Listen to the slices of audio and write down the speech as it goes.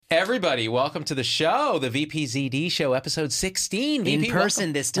everybody. Welcome to the show, the VPZD show, episode 16. In VP, person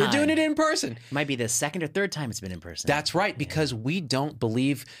welcome. this time. We're doing it in person. Might be the second or third time it's been in person. That's right, because we don't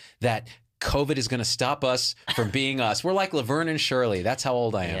believe that COVID is going to stop us from being us. We're like Laverne and Shirley. That's how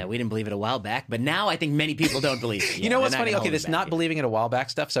old I am. Yeah, we didn't believe it a while back, but now I think many people don't believe it. You know what's funny? Okay, this not believing it a while back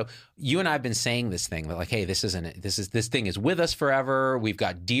stuff. So you and I have been saying this thing, like, hey, this thing is with us forever. We've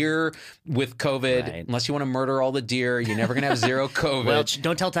got deer with COVID. Right. Unless you want to murder all the deer, you're never going to have zero COVID. Well,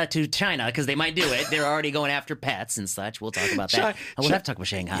 don't tell that to China because they might do it. They're already going after pets and such. We'll talk about that. We'll have to talk about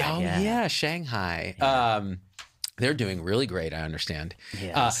Shanghai. Oh, yeah, Shanghai. Yeah. They're doing really great, I understand.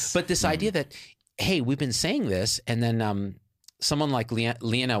 Yes. But this idea that, hey, we've been saying this, and then someone like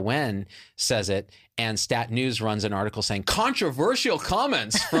Leana Wen says it, and Stat News runs an article saying controversial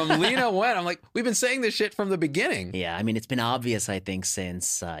comments from Leana Wen. I'm like, we've been saying this shit from the beginning. Yeah, I mean, it's been obvious, I think,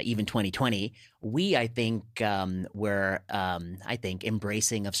 since even 2020. We, I think, were,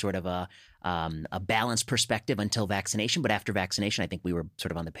 embracing of sort of a balanced perspective until vaccination. But after vaccination, I think we were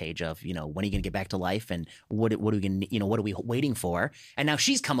sort of on the page of, when are you going to get back to life, and what are we going to, what are we waiting for? And now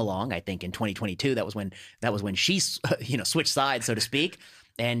she's come along. I think in 2022, that was when she, switched sides, so to speak.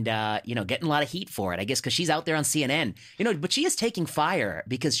 And, getting a lot of heat for it, I guess, because she's out there on CNN, but she is taking fire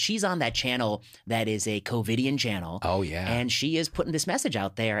because she's on that channel that is a COVIDian channel. Oh, yeah. And she is putting this message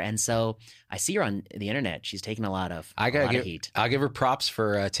out there. And so I see her on the internet. She's taking a lot of heat. I'll give her props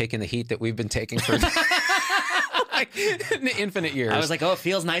for taking the heat that we've been taking for infinite years. I was like, oh, it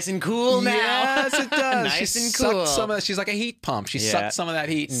feels nice and cool now. Yes, it does. Nice she and cool. She's like a heat pump. She sucked some of that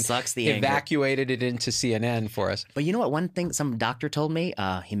heat and sucks the evacuated it into CNN for us. But you know what? One thing some doctor told me,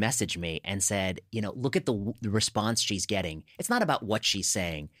 he messaged me and said, look at the response she's getting. It's not about what she's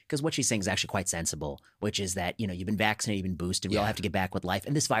saying, because what she's saying is actually quite sensible, which is that, you've been vaccinated, you've been boosted, we all have to get back with life,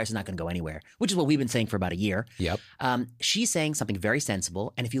 and this virus is not going to go anywhere, which is what we've been saying for about a year. Yep. She's saying something very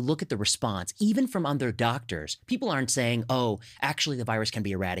sensible, and if you look at the response, even from other doctors, people aren't saying, oh, actually the virus can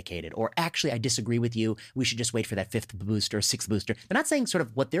be eradicated, or actually I disagree with you, we should just wait for that fifth booster or sixth booster. They're not saying sort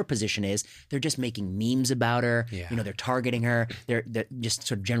of what their position is. They're just making memes about her. Yeah. They're targeting her. They're just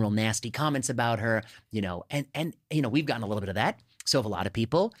sort of general nasty comments about her, and we've gotten a little bit of that. So have a lot of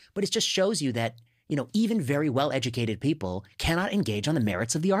people, but it just shows you that, even very well-educated people cannot engage on the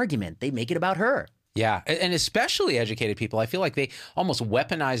merits of the argument. They make it about her. Yeah, and especially educated people, I feel like they almost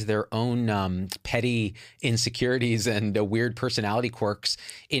weaponize their own petty insecurities and weird personality quirks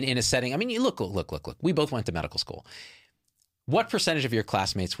in a setting. I mean, look. We both went to medical school. What percentage of your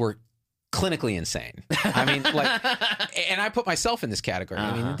classmates were clinically insane? I mean, and I put myself in this category.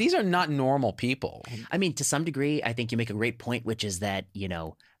 I mean, these are not normal people. I mean, to some degree, I think you make a great point, which is that,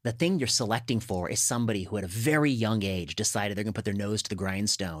 the thing you're selecting for is somebody who at a very young age decided they're going to put their nose to the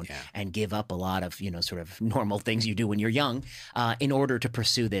grindstone and give up a lot of, sort of normal things you do when you're young in order to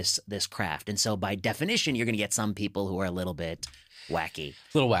pursue this craft. And so by definition, you're going to get some people who are a little bit wacky.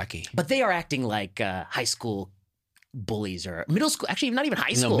 A little wacky. But they are acting like high school bullies or middle school, actually not even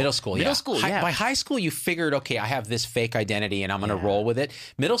high school. No, middle school, Middle school, yeah. By high school, you figured, okay, I have this fake identity and I'm going to roll with it.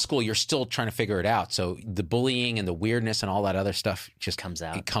 Middle school, you're still trying to figure it out. So the bullying and the weirdness and all that other stuff just comes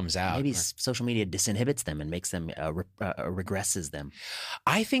out. It comes out. Maybe social media disinhibits them and makes them, regresses them.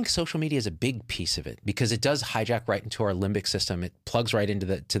 I think social media is a big piece of it because it does hijack right into our limbic system. It plugs right into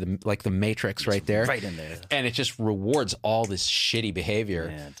the like the Matrix right there. Right in there. And it just rewards all this shitty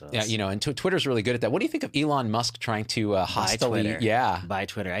behavior. Yeah, it does. And Twitter's really good at that. What do you think of Elon Musk trying to Buy Twitter. Yeah. Buy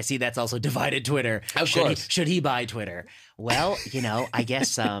Twitter. I see that's also divided Twitter. Of course. Should he buy Twitter? Well, I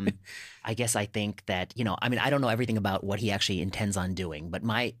guess I think that, I mean, I don't know everything about what he actually intends on doing, but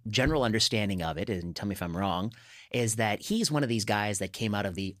my general understanding of it, and tell me if I'm wrong, is that he's one of these guys that came out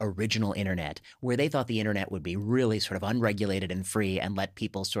of the original internet where they thought the internet would be really sort of unregulated and free and let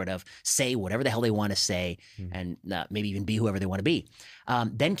people sort of say whatever the hell they want to say and maybe even be whoever they want to be.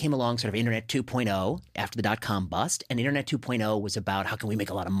 Then came along sort of Internet 2.0 after the dot-com bust, and Internet 2.0 was about how can we make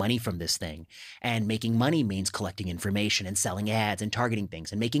a lot of money from this thing? And making money means collecting information and selling ads and targeting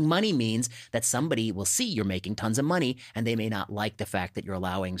things. And making money means that somebody will see you're making tons of money and they may not like the fact that you're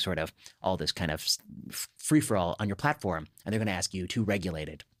allowing sort of all this kind of free-for-all on your platform, and they're going to ask you to regulate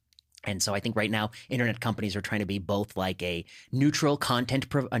it. And so I think right now, internet companies are trying to be both like a neutral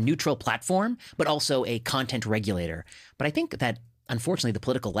platform, but also a content regulator. But I think that, unfortunately, the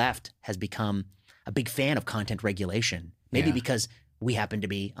political left has become a big fan of content regulation, maybe because we happen to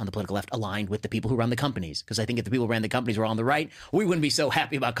be on the political left aligned with the people who run the companies. Because I think if the people who ran the companies were on the right, we wouldn't be so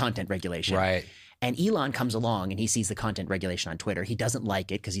happy about content regulation. Right. And Elon comes along and he sees the content regulation on Twitter. He doesn't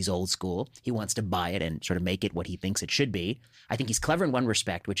like it because he's old school. He wants to buy it and sort of make it what he thinks it should be. I think he's clever in one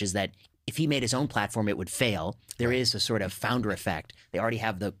respect, which is that if he made his own platform, it would fail. There is a sort of founder effect. They already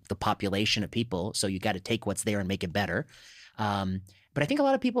have the population of people, so you got to take what's there and make it better. But I think a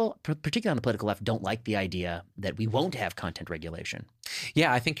lot of people, particularly on the political left, don't like the idea that we won't have content regulation.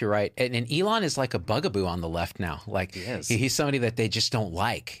 Yeah, I think you're right. And Elon is like a bugaboo on the left now. Like he's somebody that they just don't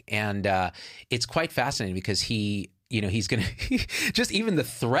like. And it's quite fascinating because he's going to just even the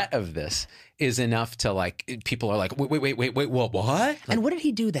threat of this is enough to like people are like, wait, what? Like, and what did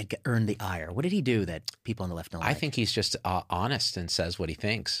he do that earned the ire? What did he do that people on the left don't like? I think he's just honest and says what he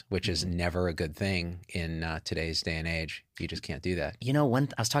thinks, which is never a good thing in today's day and age. You just can't do that. You know, I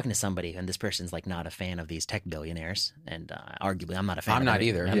was talking to somebody, and this person's like not a fan of these tech billionaires, and arguably I'm not a fan. I'm not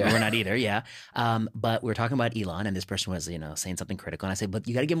either. We're not either. Yeah. But we were talking about Elon, and this person was, saying something critical, and I said, but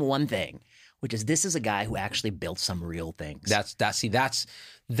you got to give him one thing, which is this is a guy who actually built some real things.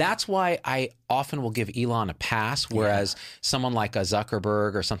 That's why I often will give Elon a pass, whereas someone like a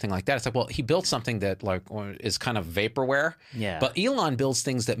Zuckerberg or something like that, it's like, well, he built something that like is kind of vaporware. Yeah. But Elon builds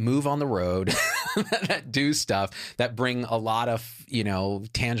things that move on the road, that do stuff, that bring a lot of,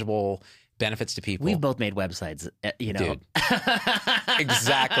 tangible benefits to people. We've both made websites, Dude.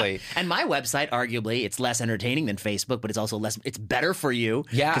 Exactly. And my website, arguably, it's less entertaining than Facebook, but it's also it's better for you.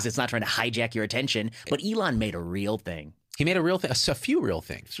 Yeah. Because it's not trying to hijack your attention. But Elon made a real thing. He made a real thing, a few real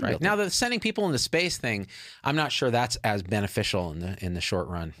things, right? Now, the sending people into space thing, I'm not sure that's as beneficial in the short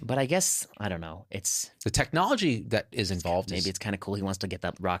run. But I guess, I don't know, it's... The technology that is involved maybe it's kind of cool. He wants to get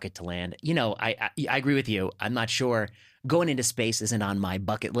that rocket to land. I agree with you. I'm not sure. Going into space isn't on my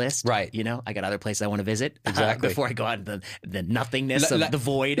bucket list. Right. I got other places I want to visit. Exactly. Before I go out into the nothingness of the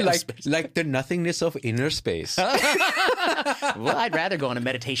void of space. Like the nothingness of inner space. Well, I'd rather go on a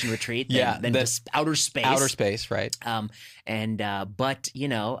meditation retreat than just outer space. Outer space, right. But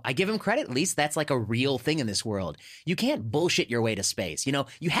I give him credit. At least that's like a real thing in this world. You can't bullshit your way to space.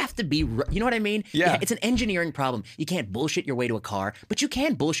 You have to be, you know what I mean? Yeah. It's an engineering problem. You can't bullshit your way to a car, but you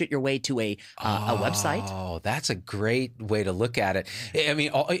can bullshit your way to a website. Oh, that's a great way to look at it. I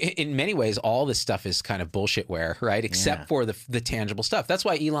mean, in many ways, all this stuff is kind of bullshitware, right? Except for the tangible stuff. That's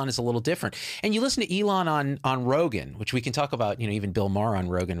why Elon is a little different. And you listen to Elon on Rogan, which we can talk about, even Bill Maher on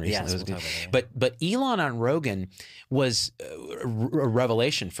Rogan recently. Yes, we'll talk about that. But Elon on Rogan was a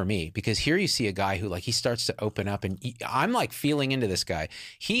revelation for me, because here you see a guy who he starts to open up, and I'm like feeling into this guy.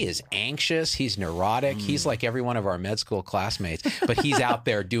 He is anxious. He's neurotic. He's like every one of our med school classmates, but he's out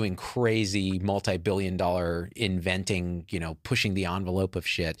there doing crazy multi-billion-dollar inventing, pushing the envelope of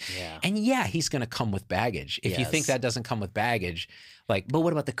shit. Yeah. And he's going to come with baggage. If you think that doesn't come with baggage, but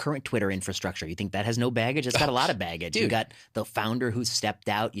what about the current Twitter infrastructure? You think that has no baggage? It's got a lot of baggage. Dude. You got the founder who stepped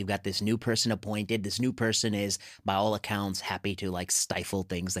out. You've got this new person appointed. This new person is, by all accounts, happy to stifle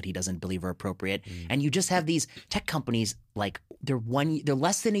things that he doesn't believe are appropriate. And you just have these tech companies they're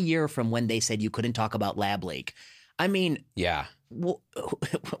less than a year from when they said you couldn't talk about lab leak. I mean,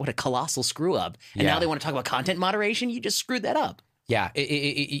 what a colossal screw up. And now they want to talk about content moderation. You just screwed that up. Yeah,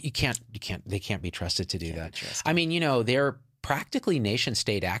 they can't be trusted to do that. I mean, they're practically nation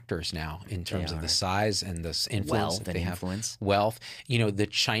state actors now in terms of the size and the influence that they have. Wealth. The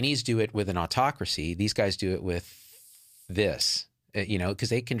Chinese do it with an autocracy. These guys do it with this. Because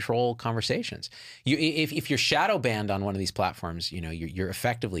they control conversations. If you're shadow banned on one of these platforms, you're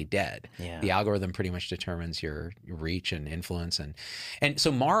effectively dead. Yeah. The algorithm pretty much determines your reach and influence, and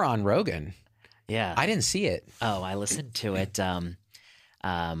so Maher on Rogan. Yeah, I didn't see it. Oh, I listened to it on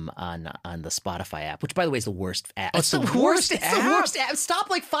the Spotify app, which by the way is the worst app. Oh, it's the worst app. It's the worst app.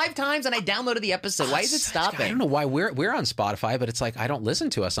 Stop 5 times and I downloaded the episode. Why is it stopping? I don't know why we're on Spotify, but it's I don't listen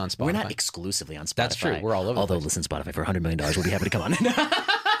to us on Spotify. We're not exclusively on Spotify. That's true. We're all over. Although listen Spotify for $100 million, we'll be happy to come on.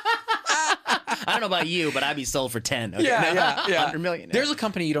 I don't know about you, but I'd be sold for 10. Okay? Yeah. 100 million. There's a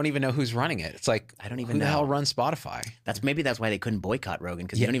company you don't even know who's running it. It's I don't even who know. the hell runs Spotify. Maybe that's why they couldn't boycott Rogan,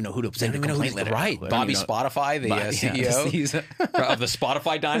 because you don't even know who to send the complaint letter. Right, Bobby Spotify, the CEO of the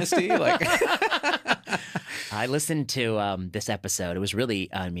Spotify dynasty. I listened to this episode. It was really,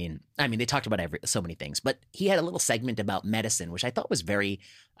 I mean, they talked about so many things, but he had a little segment about medicine, which I thought was very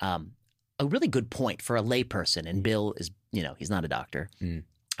a really good point for a layperson. And Bill is, he's not a doctor.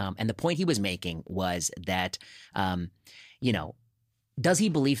 And the point he was making was that, does he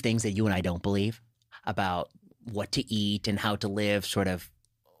believe things that you and I don't believe about what to eat and how to live, sort of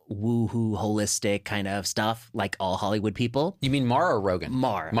woo-hoo, holistic kind of stuff, like all Hollywood people? You mean Maher or Rogan?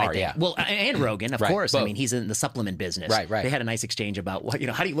 Maher, yeah. Well, and Rogan, of course. Both. I mean, he's in the supplement business. Right. They had a nice exchange about,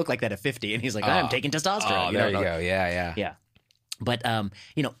 how do you look like that at 50? And he's like, I'm taking testosterone. Oh, there you go. Yeah. Yeah. But,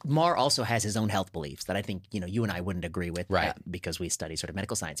 Maher also has his own health beliefs that I think, you and I wouldn't agree with, right? Because we study sort of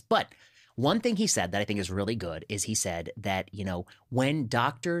medical science. But one thing he said that I think is really good is he said that, when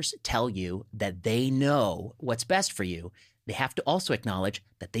doctors tell you that they know what's best for you, they have to also acknowledge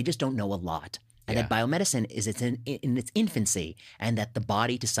that they just don't know a lot. And that biomedicine is in its infancy, and that the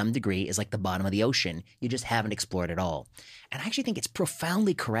body to some degree is like the bottom of the ocean. You just haven't explored it all. And I actually think it's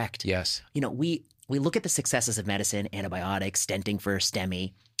profoundly correct. Yes. We look at the successes of medicine, antibiotics, stenting for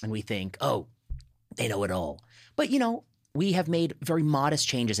STEMI, and we think, oh, they know it all. But, we have made very modest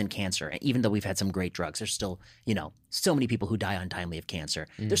changes in cancer. Even though we've had some great drugs, there's still, so many people who die untimely of cancer.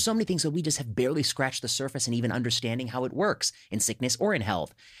 There's so many things that we just have barely scratched the surface in even understanding how it works in sickness or in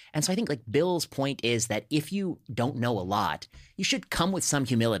health. And so I think like Bill's point is that if you don't know a lot, you should come with some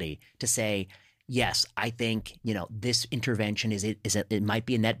humility to say, yes, I think, this intervention it might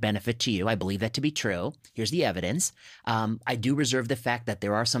be a net benefit to you. I believe that to be true. Here's the evidence. I do reserve the fact that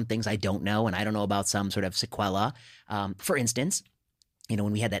there are some things I don't know, and I don't know about some sort of sequela. For instance,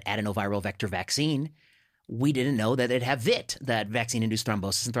 when we had that adenoviral vector vaccine, we didn't know that it'd have VIT, that vaccine-induced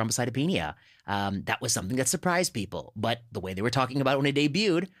thrombosis and thrombocytopenia. That was something that surprised people. But the way they were talking about it when it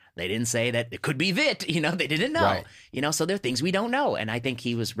debuted, they didn't say that it could be VIT. They didn't know. Right. So there are things we don't know. And I think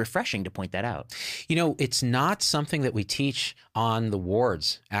he was refreshing to point that out. It's not something that we teach on the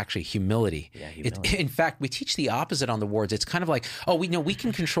wards, actually, humility. Yeah, humility. In fact, we teach the opposite on the wards. It's kind of like, we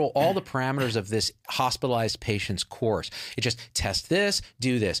can control all the parameters of this hospitalized patient's course. It just test this,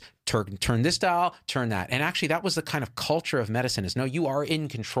 do this. Turn this dial, turn that. And actually, that was the kind of culture of medicine is, no, you are in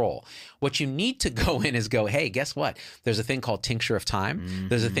control. What you need to go in is go, hey, guess what? There's a thing called tincture of time. Mm-hmm.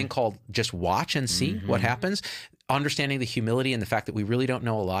 There's a thing called just watch and see what happens. Understanding the humility and the fact that we really don't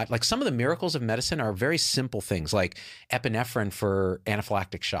know a lot. Like some of the miracles of medicine are very simple things like epinephrine for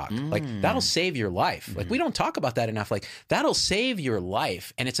anaphylactic shock. Like that'll save your life. Like we don't talk about that enough. Like that'll save your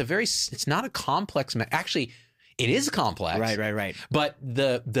life. And it's not a complex, actually, it is complex. Right. But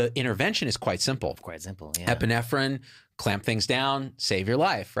the intervention is quite simple. Quite simple, yeah. Epinephrine, clamp things down, save your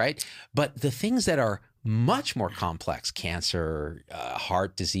life, right? But the things that are much more complex, cancer,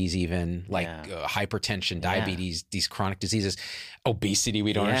 heart disease even, like hypertension, diabetes, these chronic diseases, obesity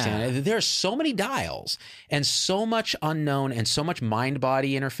we don't understand. There are so many dials and so much unknown and so much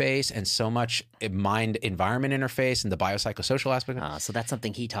mind-body interface and so much mind-environment interface and the biopsychosocial aspect. So that's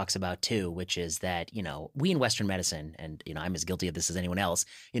something he talks about too, which is that, we in Western medicine, and, I'm as guilty of this as anyone else,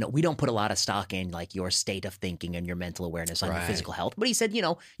 we don't put a lot of stock in like your state of thinking and your mental awareness on your physical health. But he said,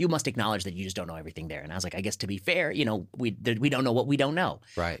 you must acknowledge that you just don't know everything there. And I was like, I guess to be fair, we don't know what we don't know.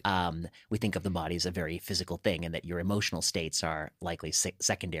 Right. We think of the body as a very physical thing and that your emotional states are likely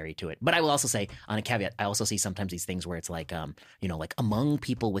secondary to it. But I will also say, on a caveat, I also see sometimes these things where it's like, like among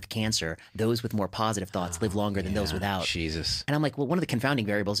people with cancer, those with more positive thoughts live longer than those without. Jesus. And I'm like, well, one of the confounding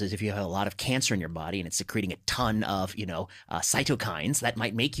variables is if you have a lot of cancer in your body and it's secreting a ton of, cytokines, that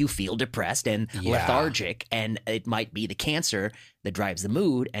might make you feel depressed and lethargic. And it might be the cancer that drives the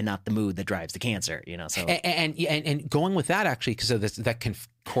mood and not the mood that drives the cancer, so. And going with that, actually, because of that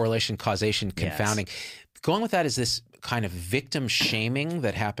correlation, causation, confounding, going with that is this kind of victim shaming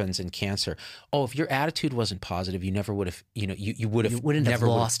that happens in cancer. Oh, if your attitude wasn't positive, you never would have, you wouldn't have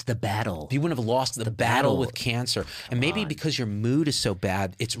lost the battle. You wouldn't have lost the battle with cancer. And maybe because your mood is so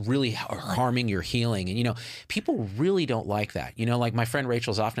bad, it's really harming your healing. And, people really don't like that. Like my friend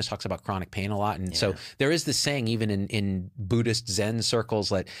Rachel Zoffness talks about chronic pain a lot. And so there is this saying, even in Buddhist Zen circles,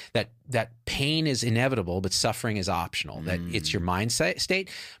 that pain is inevitable, but suffering is optional, that it's your mindset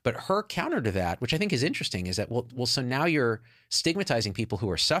state. But her counter to that, which I think is interesting, is that, well, so now you're stigmatizing people who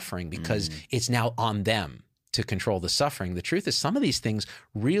are suffering because it's now on them to control the suffering. The truth is some of these things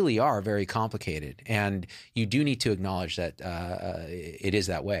really are very complicated, and you do need to acknowledge that it is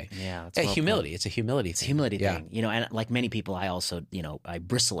that way. Yeah, humility. It's a humility. It's a humility thing. And like many people, I also, I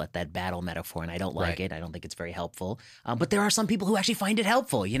bristle at that battle metaphor, and I don't like it. I don't think it's very helpful. But there are some people who actually find it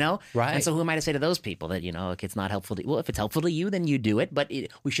helpful. Right. And so who am I to say to those people that it's not helpful to? Well, if it's helpful to you, then you do it. But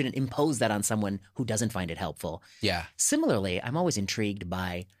we shouldn't impose that on someone who doesn't find it helpful. Yeah. Similarly, I'm always intrigued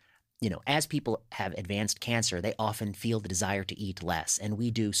by, as people have advanced cancer, they often feel the desire to eat less. And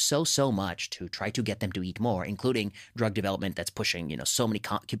we do so much to try to get them to eat more, including drug development that's pushing, so many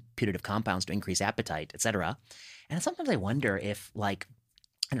putative compounds to increase appetite, et cetera. And sometimes I wonder if,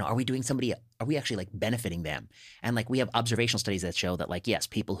 are we actually benefiting them? And we have observational studies that show that yes,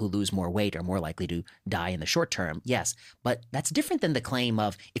 people who lose more weight are more likely to die in the short term. Yes. But that's different than the claim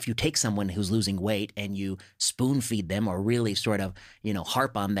of if you take someone who's losing weight and you spoon feed them or really sort of,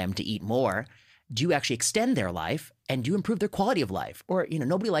 harp on them to eat more, do you actually extend their life and do you improve their quality of life? Or,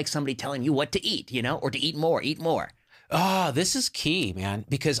 nobody likes somebody telling you what to eat, or to eat more. This is key, man,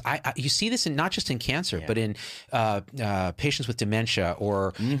 because you see this in not just in cancer, but in patients with dementia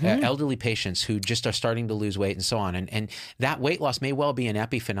or elderly patients who just are starting to lose weight and so on. And that weight loss may well be an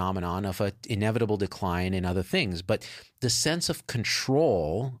epiphenomenon of an inevitable decline in other things. But the sense of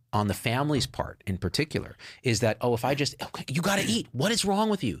control on the family's part in particular is that, if I just, you got to eat. What is wrong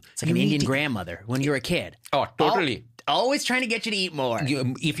with you? It's like an Indian grandmother when you're a kid. Oh, totally. Always trying to get you to eat more.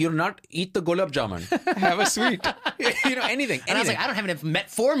 If you're not, eat the gulab jamun. Have a sweet. Anything. And I was like, I don't have enough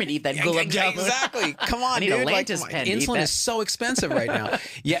metformin to eat that gulab jamun. Exactly. Come on, I need dude. a Lantus pen to eat Insulin that. is so expensive right now.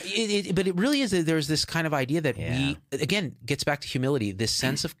 But it really is. There's this kind of idea that we, again, gets back to humility, this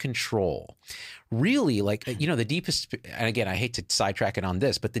sense of control. Really, the deepest, and again, I hate to sidetrack it on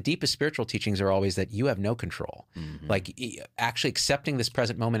this, but the deepest spiritual teachings are always that you have no control. Like actually accepting this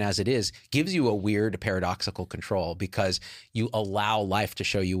present moment as it is gives you a weird paradoxical control because you allow life to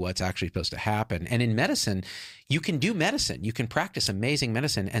show you what's actually supposed to happen. And in medicine, you can do medicine. You can practice amazing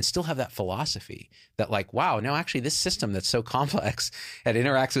medicine and still have that philosophy that wow, no, actually this system that's so complex and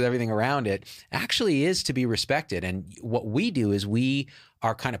interacts with everything around it actually is to be respected. And what we do is we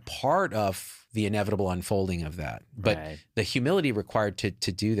are kind of part of the inevitable unfolding of that. But the humility required to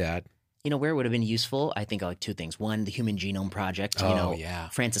do that. Where it would have been useful, I think, two things. One, the Human Genome Project.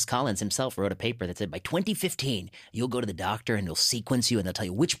 Francis Collins himself wrote a paper that said by 2015, you'll go to the doctor and they'll sequence you and they'll tell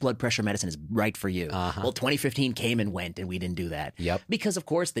you which blood pressure medicine is right for you. Well, 2015 came and went and we didn't do that. Because, of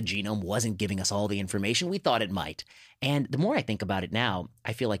course, the genome wasn't giving us all the information we thought it might. And the more I think about it now,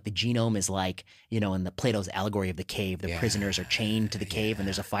 I feel like the genome is like, in the Plato's allegory of the cave, the prisoners are chained to the cave and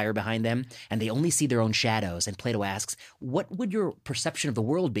there's a fire behind them and they only see their own shadows. And Plato asks, what would your perception of the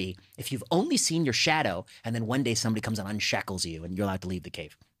world be if you've only seen your shadow and then one day somebody comes and unshackles you and you're allowed to leave the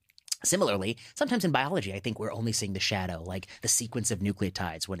cave? Similarly, sometimes in biology, I think we're only seeing the shadow, like the sequence of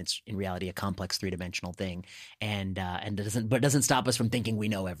nucleotides, when it's in reality a complex three-dimensional thing, and it doesn't stop us from thinking we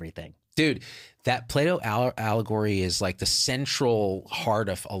know everything. Dude, that Plato allegory is like the central heart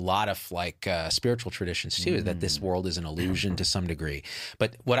of a lot of spiritual traditions too, is that this world is an illusion to some degree.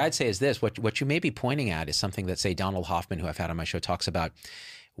 But what I'd say is this: what you may be pointing at is something that, say, Donald Hoffman, who I've had on my show, talks about.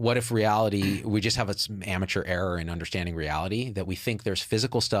 What if reality, we just have some amateur error in understanding reality, that we think there's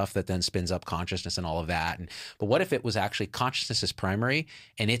physical stuff that then spins up consciousness and all of that. But what if it was actually consciousness is primary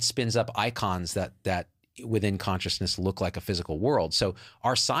and it spins up icons that within consciousness look like a physical world? So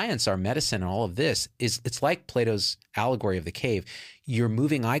our science, our medicine, and all of this it's like Plato's allegory of the cave. You're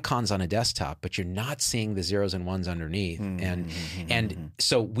moving icons on a desktop, but you're not seeing the zeros and ones underneath. And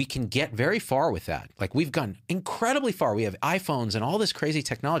so we can get very far with that. Like we've gone incredibly far. We have iPhones and all this crazy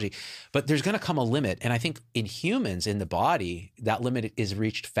technology, but there's going to come a limit. And I think in humans, in the body, that limit is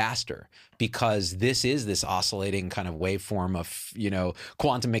reached faster because this is this oscillating kind of waveform of,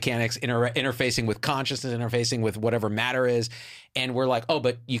 quantum mechanics interfacing with consciousness, interfacing with whatever matter is. And we're like,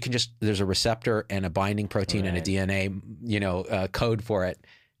 but you can there's a receptor and a binding protein and a DNA, code for it.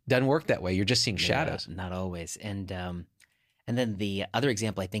 Doesn't work that way. You're just seeing shadows. Not always. And then the other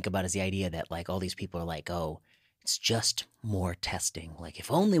example I think about is the idea that all these people are like, it's just more testing. Like if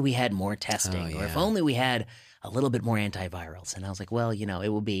only we had more testing or if only we had a little bit more antivirals. And I was like, well, it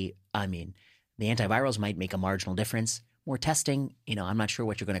will be, the antivirals might make a marginal difference. More testing, I'm not sure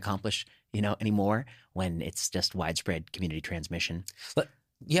what you're going to accomplish, anymore when it's just widespread community transmission. Where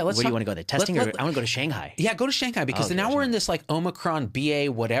do you want to go? The testing, or I want to go to Shanghai. Yeah, go to Shanghai because now we're in this Omicron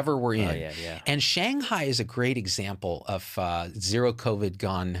BA, whatever we're in. Yeah. And Shanghai is a great example of zero COVID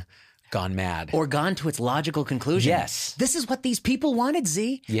gone mad. Or gone to its logical conclusion. Yes. This is what these people wanted,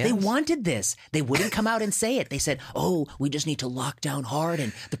 Z. Yes. They wanted this. They wouldn't come out and say it. They said, we just need to lock down hard.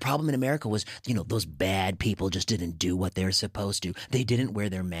 And the problem in America was, those bad people just didn't do what they're supposed to. They didn't wear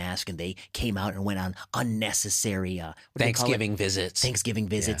their mask and they came out and went on unnecessary Thanksgiving visits.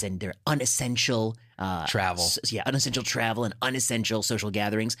 And their unessential travel. Unessential travel and unessential social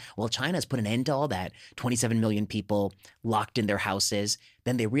gatherings. Well, China's put an end to all that. 27 million people locked in their houses.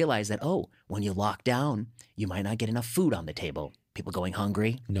 Then they realized that, when you lock down, you might not get enough food on the table. People going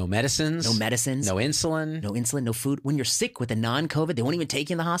hungry. No medicines. No insulin. No food. When you're sick with a non-COVID, they won't even take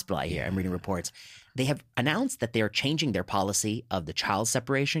you in the hospital, I hear. I'm reading reports. They have announced that they are changing their policy of the child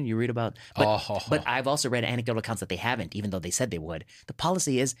separation you read about. But I've also read anecdotal accounts that they haven't, even though they said they would. The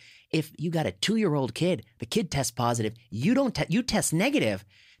policy is if you got a 2-year-old kid, the kid tests positive, you test negative,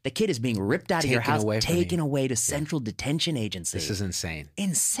 the kid is being ripped out of your house, taken away to Central Detention Agency. This is insane.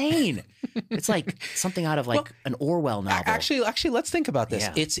 It's like something out of an Orwell novel. Actually, let's think about this.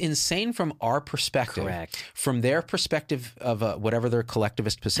 Yeah. It's insane from our perspective. Correct. From their perspective of whatever their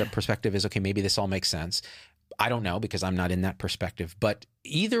collectivist perspective is, okay, maybe this all makes sense. I don't know because I'm not in that perspective. But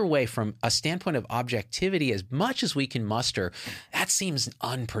either way, from a standpoint of objectivity, as much as we can muster, that seems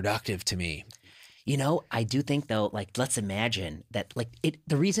unproductive to me. You know, I do think though, like, let's imagine that, like,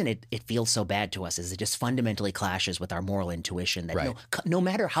 the reason it feels so bad to us is it just fundamentally clashes with our moral intuition that Right. no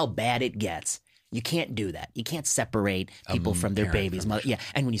matter how bad it gets, you can't do that. You can't separate people from their parent babies. from Yeah,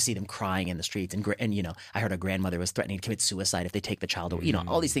 and when you see them crying in the streets, and you know, I heard a grandmother was threatening to commit suicide if they take the child away. You know,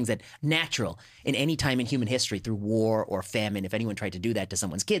 all these things that natural in any time in human history through war or famine. If anyone tried to do that to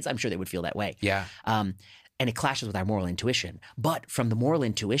someone's kids, I'm sure they would feel that way. Yeah. And it clashes with our moral intuition. But from the moral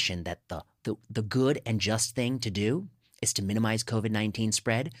intuition that the good and just thing to do is to minimize COVID-19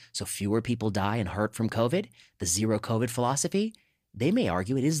 spread so fewer people die and hurt from COVID, the zero COVID philosophy, they may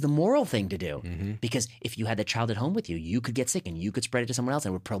argue it is the moral thing to do. Because if you had that child at home with you, you could get sick and you could spread it to someone else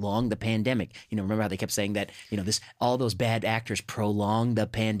and it would prolong the pandemic. You know, remember how they kept saying that, you know, all those bad actors prolong the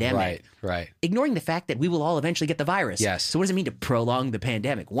pandemic. Right. Ignoring the fact that we will all eventually get the virus. Yes. So what does it mean to prolong the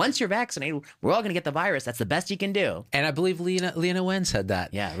pandemic? Once you're vaccinated, we're all going to get the virus. That's the best you can do. And I believe Lena Wen said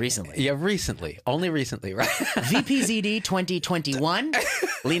that. Yeah, recently. Yeah, recently. Only recently, right? VPZD 2021,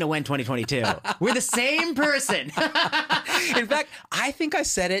 Lena Wen 2022. We're the same person. In fact, I think I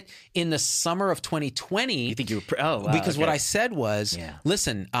said it in the summer of 2020. You think you were? Oh, wow, because what okay. I said was, Yeah.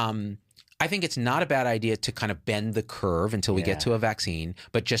 listen, I think it's not a bad idea to kind of bend the curve until we get to a vaccine.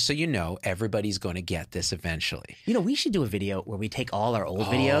 But just so you know, everybody's going to get this eventually. You know, we should do a video where we take all our old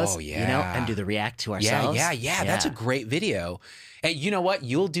videos, you know, yeah. and do the react to ourselves. Yeah. That's a great video. And you know what?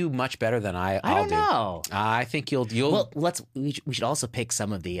 You'll do much better than I'll don't do. know. I think you'll. Well, we should also pick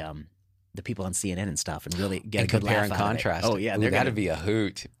some of the people on CNN and stuff and really get and a good compare laugh and out of it. contrast. Oh yeah, Ooh, they're that'd gonna be a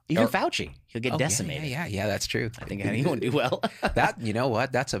hoot. even Or- Fauci. He'll get decimated. Yeah, that's true. I think he won't do well. That, you know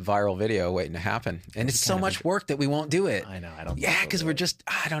what? That's a viral video waiting to happen. And it's so much work that we won't do it. I know. I don't. Yeah, because we're just,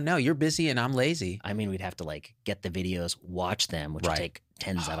 I don't know. You're busy and I'm lazy. I mean, we'd have to like get the videos, watch them, which would Right. take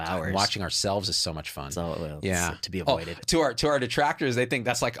tens of God, hours. watching ourselves is so much fun. So well, yeah, it's to be avoided. To our detractors, they think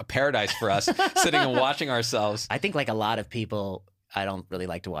that's like a paradise for us, sitting and watching ourselves. I think like a lot of people, I don't really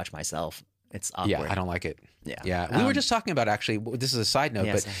like to watch myself. It's awkward. Yeah, I don't like it. Yeah. We were just talking about, actually, this is a side note,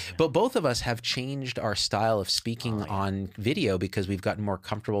 Yes, but both of us have changed our style of speaking on video because we've gotten more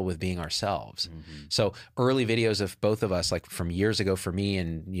comfortable with being ourselves. So early videos of both of us, like from years ago for me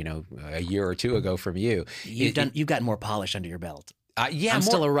and, you know, a year or two ago from you. You've gotten more polished under your belt. Yeah, I'm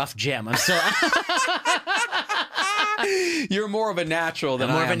still a rough gem. I'm still. You're more of a natural than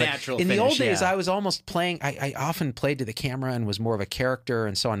I'm more I of a am. But natural in the finish, old days, yeah. I was almost playing. I often played to the camera and was more of a character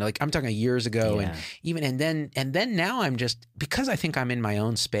and so on. Like I'm talking years ago, Yeah. and then now I'm just, because I think I'm in my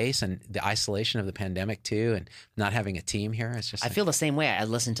own space and the isolation of the pandemic too, and not having a team here. It's just I feel the same way. I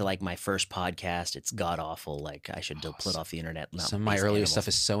listened to like my first podcast. It's god awful. Like I should pull it off the internet. some of my earlier stuff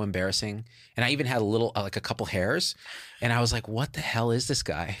is so embarrassing, and I even had a little like a couple hairs, and I was like, "What the hell is this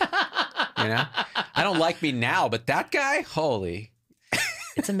guy?" You know, I don't like me now, but that guy, holy.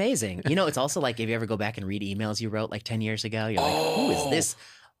 It's amazing. You know, it's also like if you ever go back and read emails you wrote like 10 years ago, you're like, who is this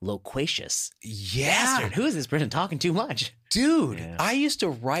loquacious bastard? Who is this person talking too much? Dude, Yeah. I used to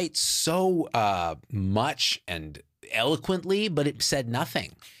write so much and eloquently, but it said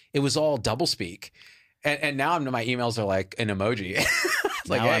nothing. It was all doublespeak. And now my emails are like an emoji. It's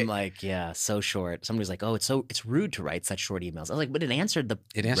like, Now hey, I'm like, yeah, so short. Somebody's like, oh, it's rude to write such short emails. I was like, but it answered the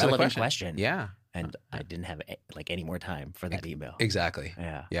it answered the relevant question. question. Yeah, And I didn't have like any more time for that email. exactly.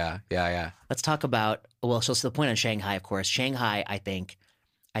 Yeah. Yeah. Let's talk about, well, so the point on Shanghai, of course. Shanghai, I think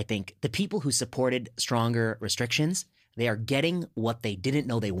the people who supported stronger restrictions, they are getting what they didn't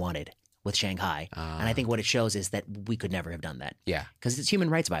know they wanted with Shanghai. And I think what it shows is that we could never have done that. Yeah. Because it's a human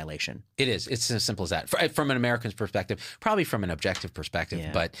rights violation. It is. It's as simple as that. From an American's perspective, probably from an objective perspective,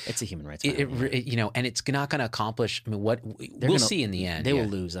 Yeah. but It's a human rights it, violation. you know, and it's not going to accomplish. I mean, what we'll gonna- see in the end. They yeah. will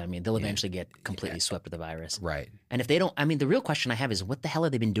lose. I mean, they'll eventually get completely swept with the virus. Right. And if they don't, I mean, the real question I have is what the hell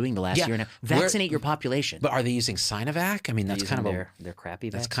have they been doing the last Yeah. year and a half? Where- Vaccinate your population. But are they using Sinovac? I mean, that's kind of their crappy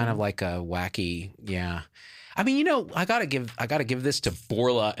that's vaccine. kind of like a wacky, yeah. I mean, you know, I gotta give this to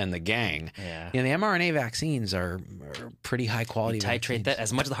Borla and the gang. Yeah. You know, the mRNA vaccines are pretty high quality. Titrate vaccines. that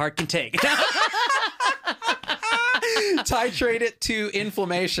as much as the heart can take. Titrate it to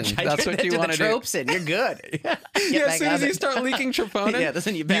inflammation. That's what you want to do. Tropes in. You're good. Yeah, as soon as you start leaking troponin, Yeah,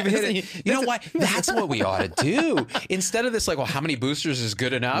 doesn't you you've back- hit doesn't it. you- You know what? That's what we ought to do. Instead of this, like, well, how many boosters is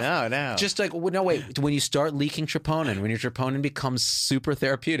good enough? No. Just like, well, no, wait. When you start leaking troponin, when your troponin becomes super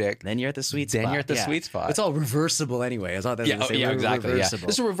therapeutic, Then you're at the sweet spot. Then you're at the Yeah. sweet spot. It's all reversible anyway. It's all that yeah, exactly. reversible. Yeah.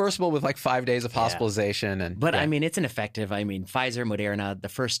 This is reversible with like 5 days of hospitalization, and But yeah. I mean, it's ineffective. I mean, Pfizer, Moderna, the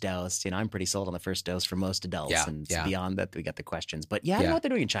first dose, you know, I'm pretty sold on the first dose for most adults. Yeah, And yeah. beyond that, we got the questions. But yeah, I don't Yeah. know what they're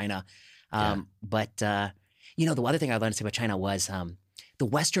doing in China. But The other thing I learned to say about China was the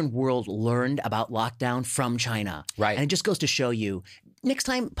Western world learned about lockdown from China. Right. And it just goes to show you, next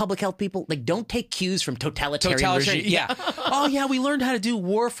time, public health people, like, don't take cues from totalitarian regimes. Yeah. Oh, yeah, we learned how to do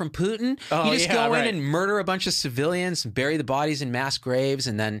war from Putin. Oh, you just yeah, go right. in and murder a bunch of civilians and bury the bodies in mass graves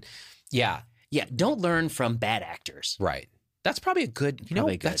and then, yeah. Yeah, don't learn from bad actors. Right. That's probably a good,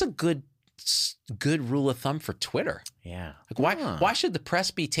 that's a good rule of thumb for Twitter. Yeah. Like why should the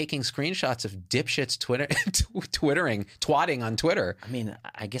press be taking screenshots of dipshits twatting on Twitter? I mean,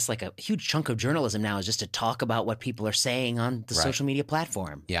 I guess like a huge chunk of journalism now is just to talk about what people are saying on the social media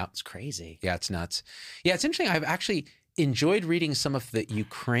platform. Yeah. It's crazy. Yeah, it's nuts. Yeah, it's interesting. I've actually enjoyed reading some of the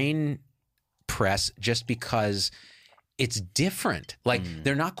Ukraine press just because it's different. Like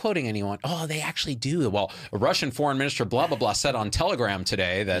they're not quoting anyone. Oh, they actually do. Well, a Russian foreign minister, blah, blah, blah, said on Telegram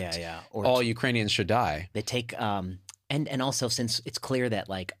today that Or all Ukrainians should die. They take, and also since it's clear that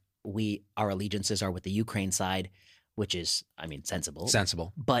like our allegiances are with the Ukraine side, which is, I mean,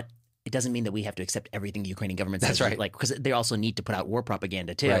 sensible. But it doesn't mean that we have to accept everything the Ukrainian government says. That's right. Like, because they also need to put out war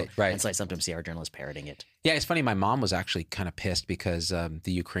propaganda too. Right. And so I sometimes see our journalists parroting it. Yeah, it's funny. My mom was actually kind of pissed because the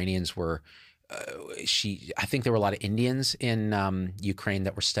Ukrainians were, I think there were a lot of Indians in Ukraine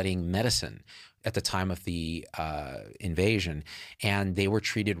that were studying medicine at the time of the invasion, and they were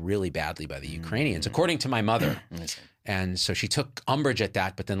treated really badly by the Ukrainians, according to my mother. And so she took umbrage at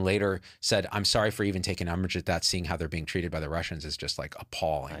that, but then later said, I'm sorry for even taking umbrage at that, seeing how they're being treated by the Russians is just like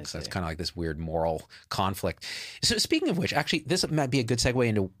appalling. So it's kind of like this weird moral conflict. So speaking of which, actually, this might be a good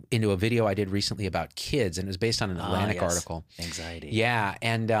segue into a video I did recently about kids, and it was based on an Atlantic article. Anxiety. Yeah,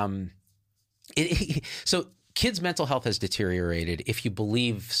 and so kids' mental health has deteriorated if you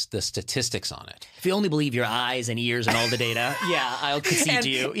believe the statistics on it. If you only believe your eyes and ears and all the data, I'll concede to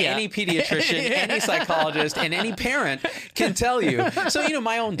you. Yeah. Any pediatrician, any psychologist, and any parent can tell you. So,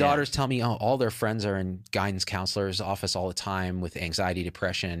 my own daughters tell me, all their friends are in guidance counselor's office all the time with anxiety,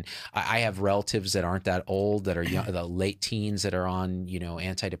 depression. I have relatives that aren't that old, that are young, the late teens that are on,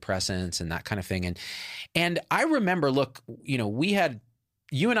 antidepressants and that kind of thing. And I remember, look,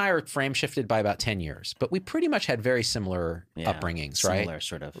 you and I are frame shifted by about 10 years, but we pretty much had very similar upbringings, right? Similar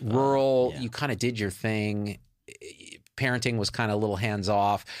sort of. Rural, you kind of did your thing. Parenting was kind of a little hands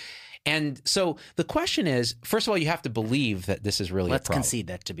off. And so the question is, first of all, you have to believe that this is really a problem. Let's concede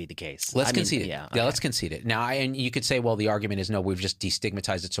that to be the case. Let's concede it. Yeah, let's concede it. Now, and you could say, well, the argument is, no, we've just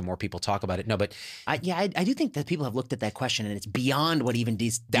destigmatized it so more people talk about it. No, but I do think that people have looked at that question and it's beyond what even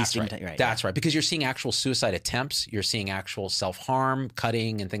that's right. That's right. Because you're seeing actual suicide attempts. You're seeing actual self-harm,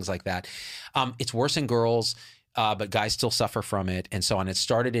 cutting, and things like that. It's worse in girls. But guys still suffer from it and so on. It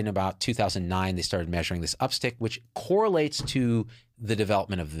started in about 2009. They started measuring this upstick, which correlates to the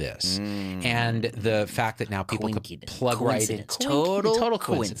development of this and the fact that now people could plug right in. Total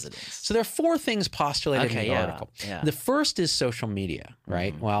coincidence. So there are four things postulated in the article. Yeah. The first is social media,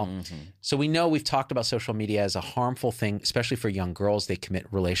 right? So we know we've talked about social media as a harmful thing, especially for young girls. They commit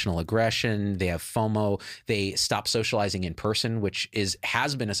relational aggression. They have FOMO. They stop socializing in person, which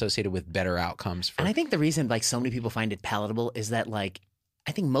has been associated with better outcomes. And I think the reason so many people find it palatable is that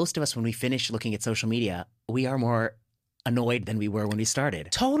I think most of us, when we finish looking at social media, we are more annoyed than we were when we started.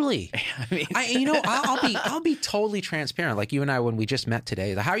 Totally. I'll be totally transparent. Like you and I, when we just met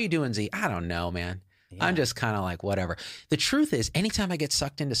today, how are you doing, Z? I don't know, man. Yeah. I'm just kind of like, whatever. The truth is, anytime I get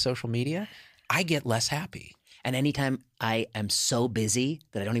sucked into social media, I get less happy. And anytime I am so busy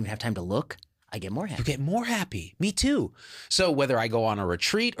that I don't even have time to look, I get more happy. You get more happy. Me too. So whether I go on a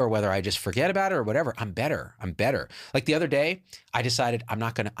retreat or whether I just forget about it or whatever, I'm better. Like the other day, I decided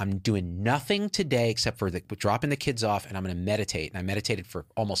I'm doing nothing today except for dropping the kids off, and I'm going to meditate. And I meditated for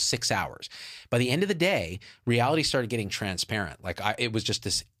almost 6 hours. By the end of the day, reality started getting transparent. It was just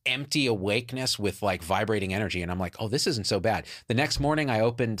this empty awakeness with vibrating energy. And I'm like, oh, this isn't so bad. The next morning I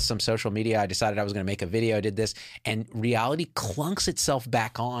opened some social media. I decided I was going to make a video. I did this, and reality clunks itself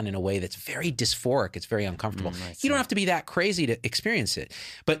back on in a way that's very dysphoric. It's very uncomfortable. You don't have to be that crazy to experience it.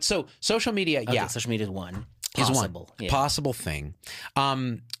 But so social media, social media is one. Possible thing.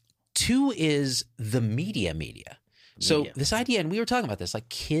 Two is the media. So this idea, and we were talking about this,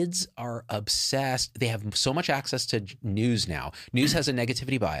 kids are obsessed. They have so much access to news now. News has a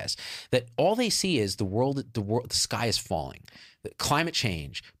negativity bias that all they see is the sky is falling. Climate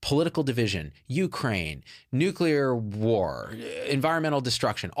change, political division, Ukraine, nuclear war, environmental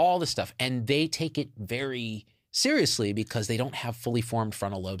destruction, all this stuff. And they take it very seriously because they don't have fully formed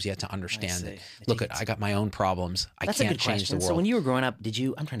frontal lobes yet to understand it. Look, I got my own problems. I can't change the world. So when you were growing up,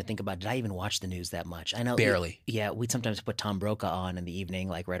 I'm trying to think about, did I even watch the news that much? I know. Barely. We'd sometimes put Tom Brokaw on in the evening,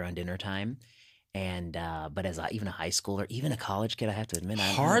 right around dinner time. And but as even a high schooler, even a college kid, I have to admit,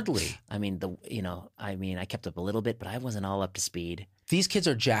 Hardly. I mean, I kept up a little bit, but I wasn't all up to speed. These kids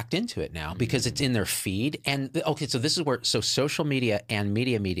are jacked into it now because it's in their feed. And okay, so this is where social media and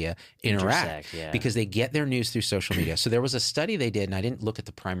media interact because they get their news through social media. So there was a study they did, and I didn't look at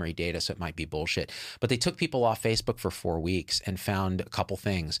the primary data, so it might be bullshit, but they took people off Facebook for 4 weeks and found a couple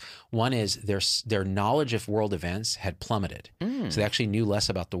things. One is their knowledge of world events had plummeted. So they actually knew less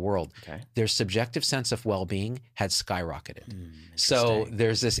about the world. Okay. Their subjective sense of well-being had skyrocketed. So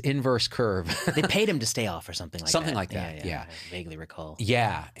there's this inverse curve. They paid him to stay off or something like that. Something like that, yeah. I vaguely recall.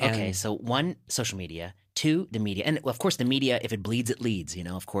 Yeah. Okay, so 1, social media. 2, the media. And of course, the media, if it bleeds, it leads.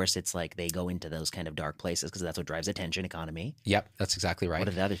 Of course, it's like they go into those kind of dark places because that's what drives attention, economy. Yep, that's exactly right. What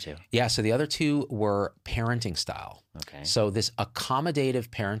are the other 2? Yeah, so the other 2 were parenting style. Okay. So this accommodative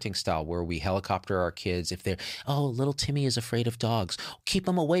parenting style where we helicopter our kids if they're, little Timmy is afraid of dogs. Keep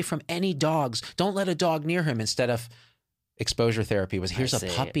him away from any dogs. Don't let a dog near him, instead of exposure therapy was here's a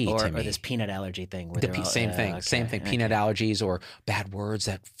puppy, Timmy. Or this peanut allergy thing. Where Same thing. Peanut allergies or bad words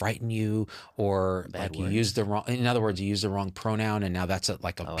that frighten you, or you use the wrong. In other words, you use the wrong pronoun, and now that's a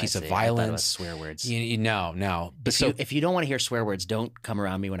piece of violence. I thought it was swear words. No. But if you don't want to hear swear words, don't come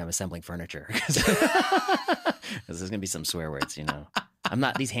around me when I'm assembling furniture, because there's gonna be some swear words. I'm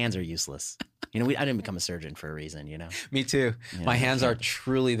not. These hands are useless. I didn't become a surgeon for a reason. Me too. My hands are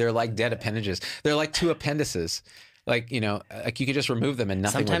truly. They're like dead appendages. They're like 2 appendices. Like, you could just remove them and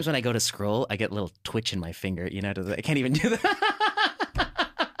nothing. Sometimes when I go to scroll, I get a little twitch in my finger, I can't even do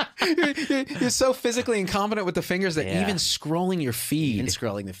that. You're so physically incompetent with the fingers that even scrolling your feed. Even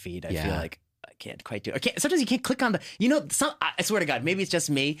scrolling the feed, I feel like I can't quite do it. Sometimes you can't click on I swear to God, maybe it's just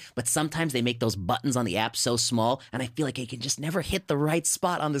me, but sometimes they make those buttons on the app so small, and I feel like I can just never hit the right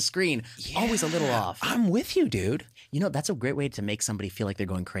spot on the screen. Yeah, always a little off. I'm with you, dude. That's a great way to make somebody feel like they're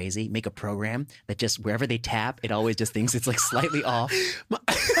going crazy. Make a program that just wherever they tap, it always just thinks it's like slightly off.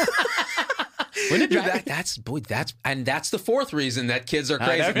 That's the 4th reason that kids are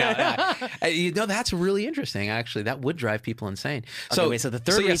crazy. That's really interesting. Actually, that would drive people insane. So the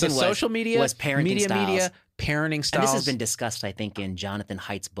third reason social media was parenting styles. Parenting styles. And this has been discussed, I think, in Jonathan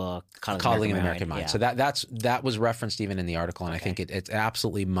Haidt's book, Coddling the American Mind. Yeah. So that was referenced even in the article, and I think it's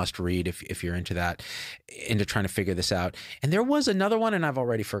absolutely must read if you're into that, into trying to figure this out. And there was another one, and I've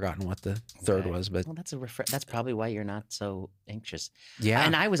already forgotten what the third was. But that's probably why you're not so anxious. Yeah.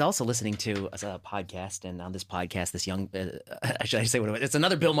 And I was also listening to a podcast, and on this podcast, this young, should I say what it was? It's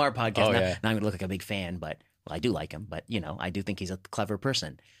another Bill Maher podcast. Oh, now yeah. I'm going to look like a big fan, but I do like him. But I do think he's a clever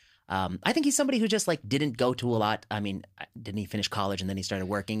person. I think he's somebody who just didn't go to a lot. I mean, didn't he finish college and then he started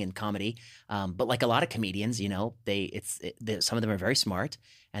working in comedy? But like a lot of comedians, some of them are very smart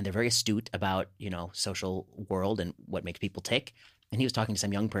and they're very astute about social world and what makes people tick. And he was talking to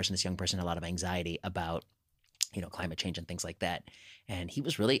some young person. This young person had a lot of anxiety about climate change and things like that. And he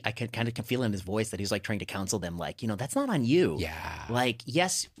was really, I could kind of feel in his voice that he was trying to counsel them, that's not on you. Yeah.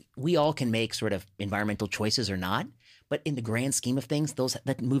 Yes, we all can make sort of environmental choices or not. But in the grand scheme of things,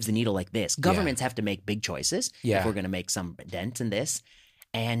 that moves the needle like this. Governments have to make big choices if we're going to make some dent in this.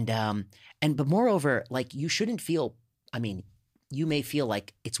 But moreover, you shouldn't feel, you may feel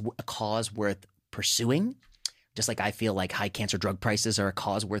like it's a cause worth pursuing. Just like I feel like high cancer drug prices are a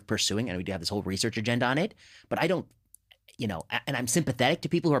cause worth pursuing, and we do have this whole research agenda on it. But I don't, and I'm sympathetic to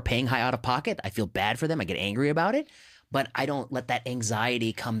people who are paying high out of pocket. I feel bad for them. I get angry about it. But I don't let that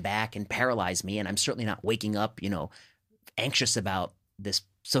anxiety come back and paralyze me. And I'm certainly not waking up, anxious about this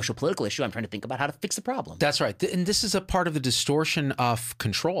social political issue. I'm trying to think about how to fix the problem. That's right. And this is a part of the distortion of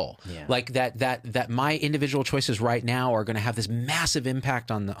control. Yeah. Like that my individual choices right now are going to have this massive impact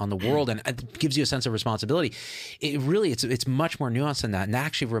on the world, and it gives you a sense of responsibility. It really, it's much more nuanced than that. And that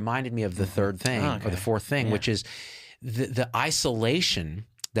actually reminded me of the third thing or the fourth thing, which is the isolation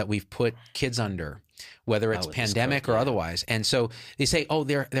that we've put kids under, whether it's pandemic or otherwise. And so they say,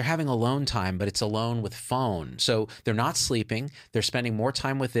 they're having alone time, but it's alone with phone. So they're not sleeping. They're spending more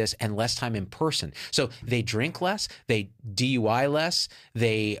time with this and less time in person. So they drink less, they DUI less,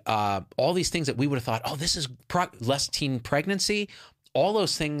 they all these things that we would have thought, this is less teen pregnancy. All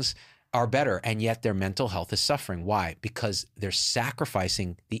those things are better, and yet their mental health is suffering. Why? Because they're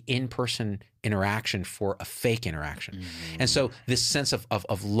sacrificing the in-person interaction for a fake interaction. Mm-hmm. And so this sense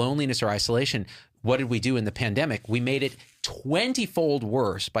of loneliness or isolation, what did we do in the pandemic? We made it 20-fold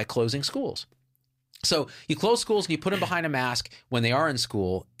worse by closing schools. So you close schools and you put them behind a mask when they are in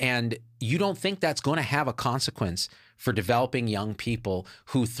school, and you don't think that's going to have a consequence for developing young people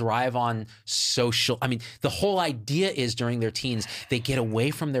who thrive on social. I mean, the whole idea is during their teens, they get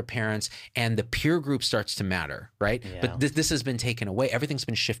away from their parents and the peer group starts to matter, right? Yeah. But this has been taken away. Everything's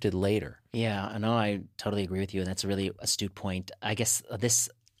been shifted later. Yeah, I know. I totally agree with you. And that's a really astute point. I guess I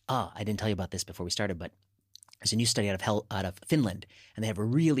didn't tell you about this before we started, but there's a new study out of Finland, and they have a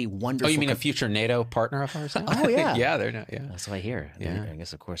really wonderful. Oh, you mean a future NATO partner of ours now? Oh, yeah. Yeah, they're not. Yeah. That's what I hear. Yeah. I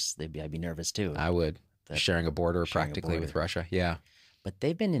guess, of course, I'd be nervous too. I would. Sharing a border practically with Russia. Yeah. But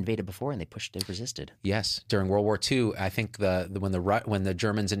they've been invaded before, and they've resisted. Yes, during World War II, I think when the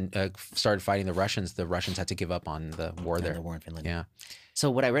Germans started fighting the Russians had to give up on the war there. The war in Finland. Yeah.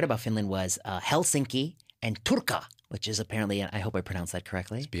 So what I read about Finland was Helsinki and Turku, which is apparently, I hope I pronounced that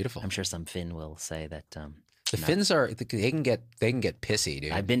correctly. It's beautiful. I'm sure some Finn will say that. The Finns they can get pissy,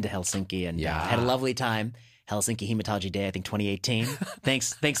 dude. I've been to Helsinki and had a lovely time. Helsinki Hematology Day, I think 2018.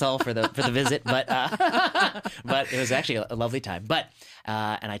 Thanks all for the visit, but it was actually a lovely time. But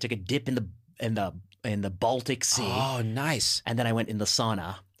and I took a dip in the Baltic Sea. Oh, nice! And then I went in the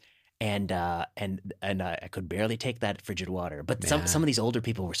sauna, and I could barely take that frigid water. But some of these older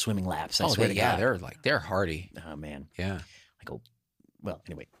people were swimming laps. I swear to God. they're hardy. Oh man, yeah. I go. Well,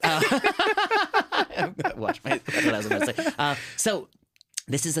 anyway, watch. That's what I was going to say. So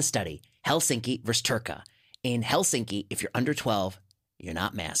this is a study: Helsinki versus Turku. In Helsinki, if you're under 12, you're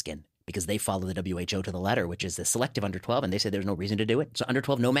not masking because they follow the WHO to the letter, which is the selective under 12, and they said there's no reason to do it. So under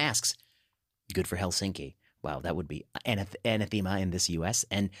 12, no masks. Good for Helsinki. Wow, that would be anathema in this U.S.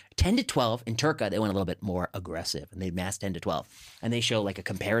 And 10 to 12 in Turku, they went a little bit more aggressive, and they masked 10 to 12. And they show like a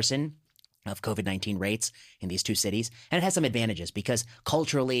comparison of COVID-19 rates in these two cities. And it has some advantages because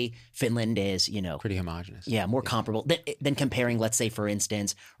culturally, Finland is, pretty homogenous. Yeah, more comparable than comparing, let's say, for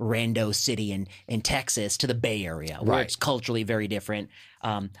instance, Rando City in Texas to the Bay Area, where it's culturally very different.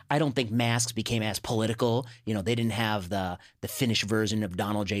 I don't think masks became as political. They didn't have the Finnish version of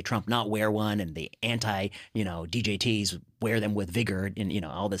Donald J. Trump not wear one and the DJTs wear them with vigor and,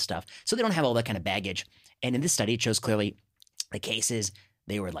 all this stuff. So they don't have all that kind of baggage. And in this study, it shows clearly the cases,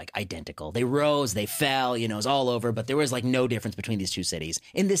 they were like identical. They rose, they fell, it was all over, but there was like no difference between these two cities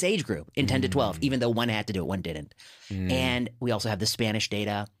in this age group in 10 to 12, even though one had to do it, one didn't. And we also have the Spanish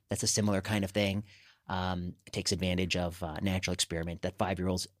data. That's a similar kind of thing. It takes advantage of natural experiment that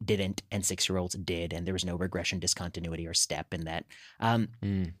 5-year-olds didn't and 6-year-olds did, and there was no regression, discontinuity, or step in that.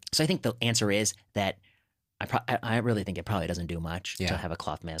 So I think the answer is that I really think it probably doesn't do much to have a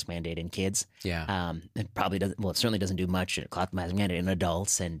cloth mask mandate in kids. Yeah. It probably doesn't. Well, it certainly doesn't do much cloth mask mandate in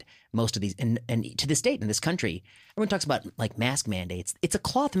adults, and most of these, and to this date in this country, everyone talks about like mask mandates. It's a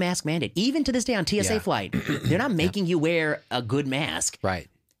cloth mask mandate, even to this day on TSA flight. They're not making you wear a good mask. Right.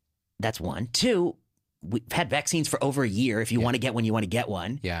 That's one. Two, we've had vaccines for over a year. If you want to get one, you want to get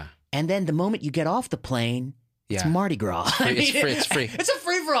one. Yeah. And then the moment you get off the plane, it's Mardi Gras. It's free. It's a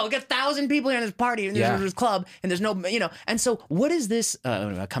free-for-all. We got 1,000 people here in this party, and there's this club, and there's no, And so what is this?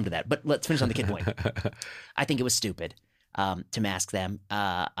 I'll come to that, but let's finish on the kid point. I think it was stupid to mask them.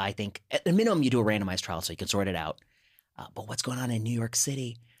 I think at the minimum you do a randomized trial so you can sort it out. But what's going on in New York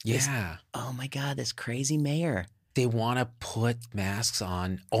City? Oh my God, this crazy mayor. They want to put masks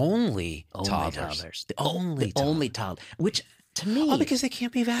on only toddlers. Only toddlers. Which... To me, because they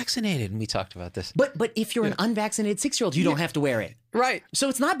can't be vaccinated, and we talked about this. But if you're an unvaccinated 6-year-old, you don't have to wear it, right? So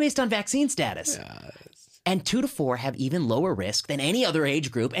it's not based on vaccine status. And 2 to 4 have even lower risk than any other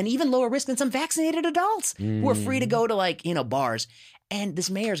age group, and even lower risk than some vaccinated adults who are free to go to bars. And this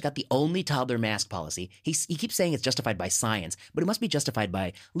mayor's got the only toddler mask policy. He keeps saying it's justified by science, but it must be justified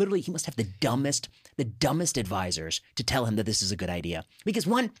by literally he must have the dumbest advisors to tell him that this is a good idea. Because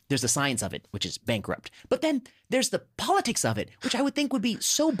one, there's the science of it, which is bankrupt. But then there's the politics of it, which I would think would be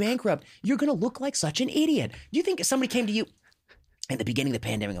so bankrupt, you're going to look like such an idiot. Do you think if somebody came to you at the beginning of the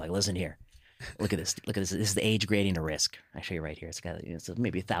pandemic, like, listen here, look at this. This is the age gradient of risk. I show you right here. It's got it's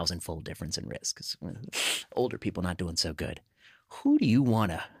maybe 1,000-fold difference in risk. 'Cause older people not doing so good. Who do you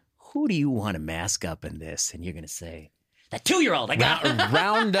want to mask up in this? And you're going to say, that 2-year-old.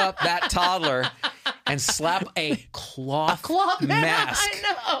 Round up that toddler and slap a cloth mask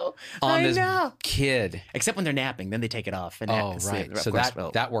on this kid. Except when they're napping, then they take it off. And right. So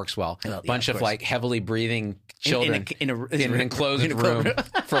that works well. A bunch of like heavily breathing children in an enclosed room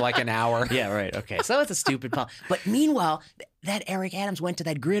for like an hour. Yeah, right. Okay. So that's a stupid policy. But meanwhile, that Eric Adams went to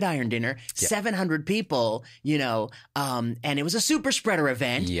that gridiron dinner, 700 people, and it was a super spreader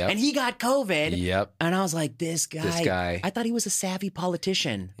event, and he got COVID. Yep. And I was like, this guy, I thought he was a savvy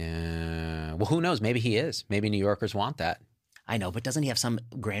politician. Yeah. Well, who knows? Maybe he is. Maybe New Yorkers want that. I know, but doesn't he have some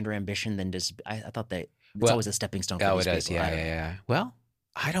grander ambition than just? I thought that it's Well, always a stepping stone for Oh, these it is. people. I Yeah, don't yeah, know. yeah. Well,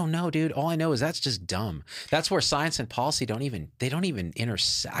 I don't know, dude. All I know is that's just dumb. That's where science and policy don't even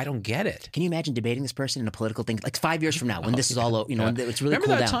intersect. I don't get it. Can you imagine debating this person in a political thing like 5 years from now when this is all, when it's really Remember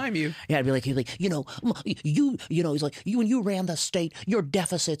cooled that down? time you? Yeah, I'd be like, he's like, he's like, when you ran the state, your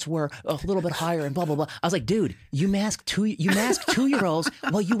deficits were a little bit higher and blah blah blah. I was like, dude, you masked 2-year-olds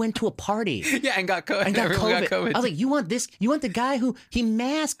while you went to a party Yeah, and got COVID. and got Everyone COVID. I was like, you want the guy who he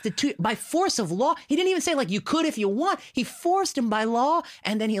masked by force of law. He didn't even say like you could if you want. He forced him by law,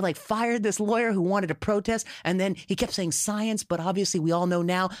 and then he like fired this lawyer who wanted to protest, and then he kept saying science, but obviously we all know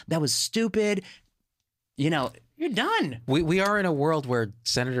now that was stupid. You're done. We are in a world where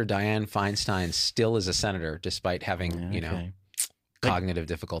Senator Dianne Feinstein still is a senator despite having cognitive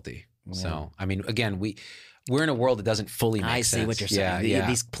difficulty. Yeah. So I mean, again, we're in a world that doesn't fully make I sense. see what you're saying. Yeah.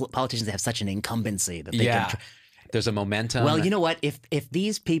 These politicians have such an incumbency that they Yeah. can. There's a momentum. Well, you know what? If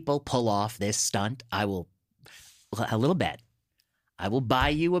these people pull off this stunt, I will a little bet. I will buy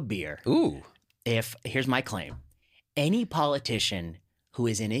you a beer. Ooh. Here's my claim. Any politician who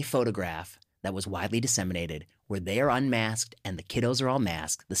is in a photograph that was widely disseminated where they are unmasked and the kiddos are all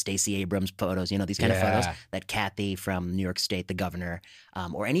masked, the Stacey Abrams photos, these kind of photos, that Kathy from New York State, the governor,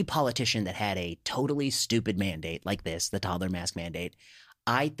 or any politician that had a totally stupid mandate like this, the toddler mask mandate,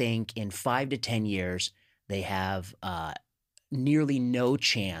 I think in 5 to 10 years, they have nearly no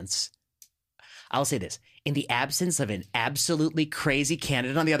chance. I'll say this. In the absence of an absolutely crazy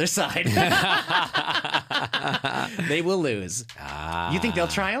candidate on the other side, they will lose. You think they'll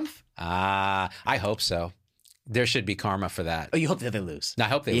triumph? I hope so. There should be karma for that. Oh, you hope that they lose? I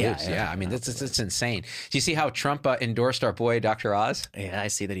hope they lose. Yeah. I mean, it's insane. Do you see how Trump endorsed our boy, Dr. Oz? Yeah, I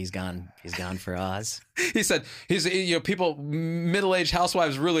see that he's gone. He's gone for Oz. He said, people, middle-aged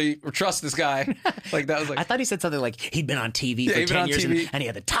housewives really trust this guy. Like that was like. I thought he said something like he'd been on TV for he'd been 10 on years TV. and he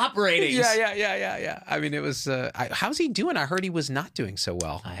had the top ratings. Yeah. I mean, it was. How's he doing? I heard he was not doing so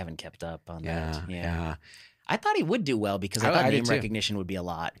well. I haven't kept up on that. Yeah. I thought he would do well because I thought name recognition would be a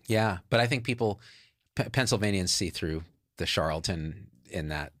lot. Yeah, but I think Pennsylvanians see through the charlatan in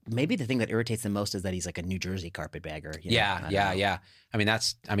that. Maybe the thing that irritates them most is that he's like a New Jersey carpetbagger. Yeah. I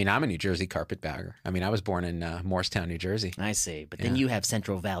mean, I'm a New Jersey carpetbagger. I mean, I was born in Morristown, New Jersey. I see. But then you have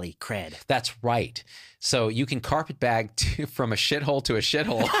Central Valley cred. That's right. So you can carpetbag from a shithole to a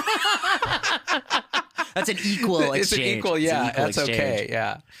shithole. That's an equal exchange. It's an equal, yeah. That's okay,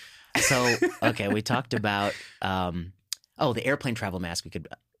 yeah. So, okay, we talked about, the airplane travel mask.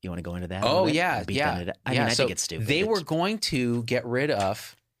 You want to go into that? Oh, yeah. I think it's stupid. They were going to get rid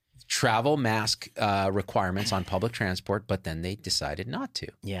of travel mask requirements on public transport, but then they decided not to.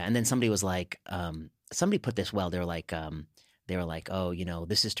 Yeah, and then somebody was like, somebody put this well. They were like, oh,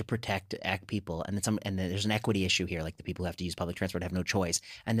 this is to protect people, and then there's an equity issue here. Like the people who have to use public transport have no choice,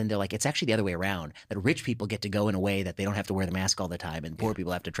 and then they're like, it's actually the other way around. That rich people get to go in a way that they don't have to wear the mask all the time, and poor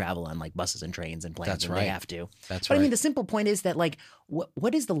people have to travel on like buses and trains and planes. That's and right. They have to. That's but right. I mean, the simple point is that like,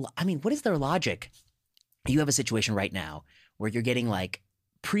 what is their logic? You have a situation right now where you're getting like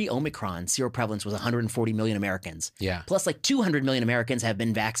pre-Omicron seroprevalence was 140 million Americans. Yeah. Plus like 200 million Americans have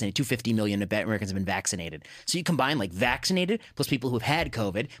been vaccinated. 250 million Americans have been vaccinated. So you combine like vaccinated plus people who have had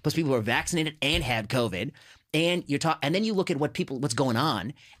COVID plus people who are vaccinated and had COVID. And and then you look at what's going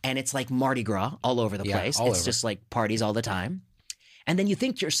on, and it's like Mardi Gras all over the place. It's just like parties all the time. And then you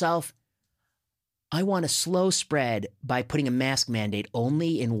think to yourself, I want a slow spread by putting a mask mandate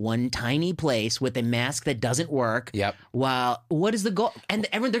only in one tiny place with a mask that doesn't work. Yep. Well, what is the goal? And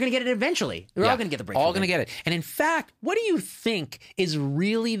they're going to get it eventually. They're all going to get the breakthrough. All going to get it. And in fact, what do you think is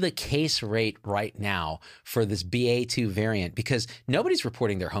really the case rate right now for this BA2 variant? Because nobody's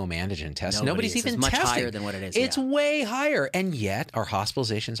reporting their home antigen tests. Nobody's even much testing. higher than what it is. It's way higher. And yet our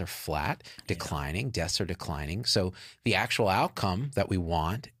hospitalizations are flat, declining, deaths are declining. So the actual outcome that we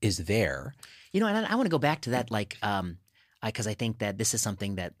want is there. And I want to go back to that, like, because I think that this is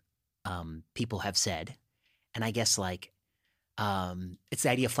something that people have said, and I guess like it's the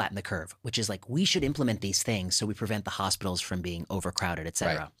idea of flatten the curve, which is like we should implement these things so we prevent the hospitals from being overcrowded, et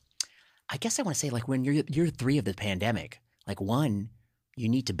cetera. Right. I guess I want to say like when you're 3 of the pandemic, like 1, you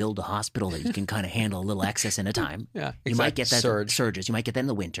need to build a hospital that you can kind of handle a little excess in a time. Yeah, you might get that surges. You might get that in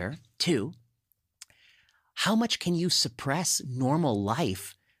the winter. 2, how much can you suppress normal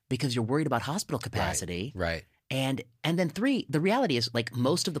life? Because you're worried about hospital capacity. Right. And then 3, the reality is like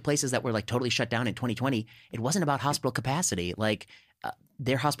most of the places that were like totally shut down in 2020, it wasn't about hospital capacity. Like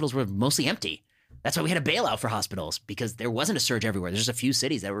their hospitals were mostly empty. That's why we had a bailout for hospitals because there wasn't a surge everywhere. There's just a few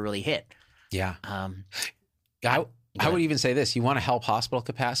cities that were really hit. Yeah. I would even say this. You want to help hospital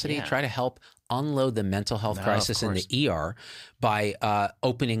capacity? Yeah. Try to help unload the mental health No, crisis of in the ER by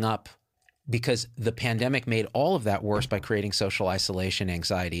opening up, because the pandemic made all of that worse by creating social isolation,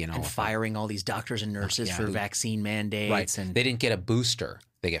 anxiety, and all And of that. firing all these doctors and nurses Yeah. for vaccine mandates. Right. And They didn't get a booster.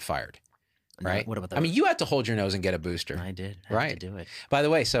 They get fired. Right. What about the? I mean, you had to hold your nose and get a booster. I did have Right. to do it. By the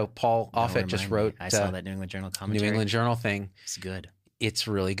way, so Paul Don't Offit just remind me. wrote I saw that New England Journal commentary. New England Journal thing. It's good. It's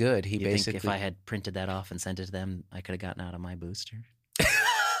really good. He You basically, think if I had printed that off and sent it to them, I could have gotten out of my booster?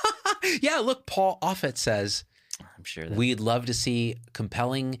 yeah. Look, Paul Offit says, I'm sure that we'd love to see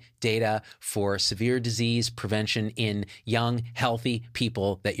compelling data for severe disease prevention in young, healthy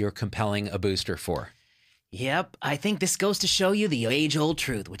people that you're compelling a booster for. Yep, I think this goes to show you the age-old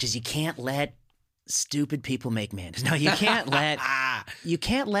truth, which is you can't let stupid people make mandates. No, you can't let.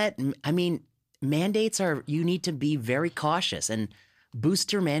 I mean, mandates are. You need to be very cautious, and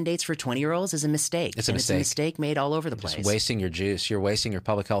booster mandates for 20-year-olds is a mistake. It's a and mistake. It's a mistake made all over the place. Just wasting your juice. You're wasting your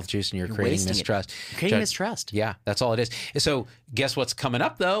public health juice, and you're creating wasting it. mistrust. Creating mistrust. Yeah, that's all it is. So guess what's coming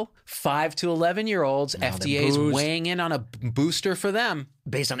up, though? 5 to 11-year-olds, FDA's weighing in on a booster for them.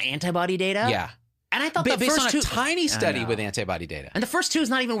 Based on antibody data? Yeah. And I thought Based the first on a two... tiny study know. with antibody data. And the first two is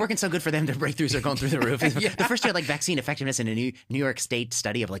not even working so good for them. Their breakthroughs are going through the roof. The first two had like vaccine effectiveness in a New York State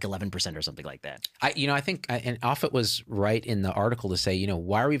study of like 11% or something like that. I think, and Offit was right in the article to say,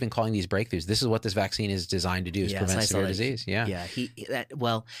 why are we even calling these breakthroughs? This is what this vaccine is designed to do, is prevent severe disease. Yeah. Yeah.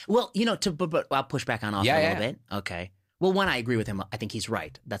 But I'll push back on Offit a little bit. Okay. Well, one, I agree with him. I think he's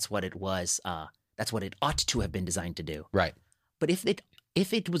right. That's what it was. That's what it ought to have been designed to do. Right. But if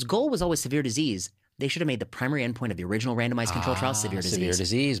its goal was always severe disease, they should have made the primary endpoint of the original randomized control trial severe disease. Severe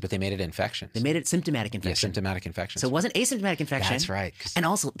disease, but they made it infections. They made it symptomatic infection. Yeah, symptomatic infections. So it wasn't asymptomatic infection. That's right. And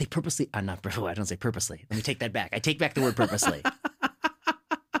also, they purposely, I don't say purposely. Let me take that back. I take back the word purposely.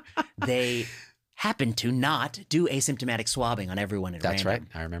 They happened to not do asymptomatic swabbing on everyone at That's random.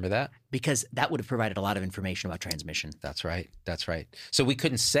 right. I remember that. Because that would have provided a lot of information about transmission. That's right. That's right. So we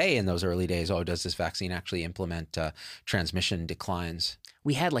couldn't say in those early days, does this vaccine actually implement transmission declines?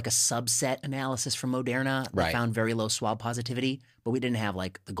 We had like a subset analysis from Moderna that Right. found very low swab positivity, but we didn't have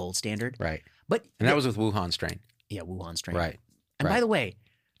like the gold standard. Right. But And that was with Wuhan strain. yeah, Wuhan strain. Right. And right. by the way,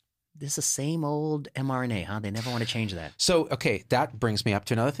 this is the same old mRNA, huh? They never want to change that. So, okay, that brings me up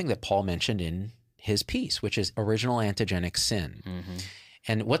to another thing that Paul mentioned in his piece, which is original antigenic sin. Mm-hmm.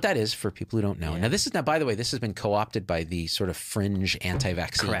 And what that is, for people who don't know. Now, by the way, this has been co-opted by the sort of fringe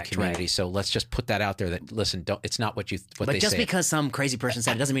anti-vaccine community. Right. So let's just put that out there that, listen, it's not what they say. But just because some crazy person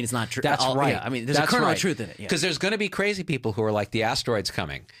said it doesn't mean it's not true. That's right. Yeah, I mean, there's a kernel of truth in it. Because there's going to be crazy people who are like, the asteroid's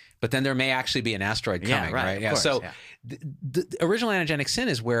coming. But then there may actually be an asteroid coming, right? Of course, So the original antigenic sin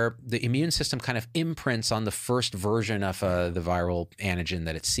is where the immune system kind of imprints on the first version of the viral antigen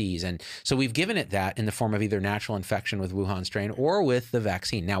that it sees. And so we've given it that in the form of either natural infection with Wuhan strain or with the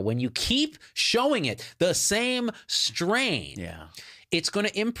vaccine. Now, when you keep showing it the same strain, it's going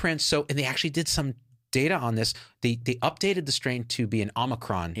to imprint. So, and they actually did some data on this. They updated the strain to be an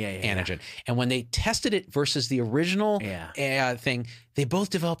Omicron antigen. And when they tested it versus the original thing, they both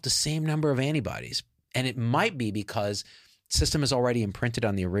developed the same number of antibodies. And it might be because the system is already imprinted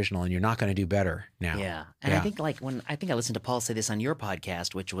on the original and you're not going to do better now. Yeah. And I think I listened to Paul say this on your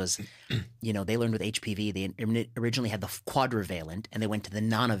podcast, which was, they learned with HPV, they originally had the quadrivalent and they went to the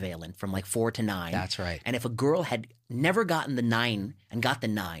nonavalent from like 4 to 9. That's right. And if a girl had never gotten the 9 and got the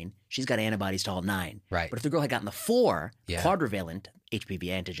 9, she's got antibodies to all 9. Right. But if the girl had gotten the 4 quadrivalent HPV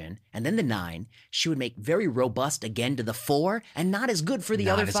antigen and then the 9, she would make very robust again to the 4 and not as good for the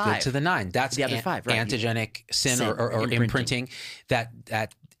other 5. Not as good to the 9. That's the other 5, right? Antigenic sin or imprinting.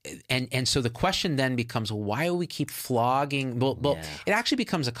 And so the question then becomes, why do we keep flogging? Well, it actually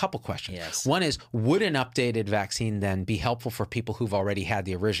becomes a couple questions. Yes. One is, would an updated vaccine then be helpful for people who've already had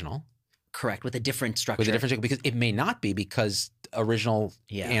the original? Correct, with a different structure. Because it may not be, because original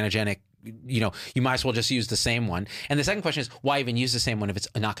antigenic, you might as well just use the same one. And the second question is, why even use the same one if it's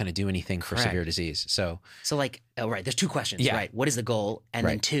not going to do anything for severe disease? So there's 2 questions, right? What is the goal? And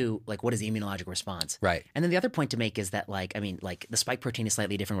then 2, what is the immunologic response? Right. And then the other point to make is that, the spike protein is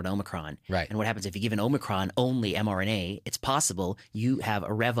slightly different with Omicron. Right. And what happens if you give an Omicron only mRNA, it's possible you have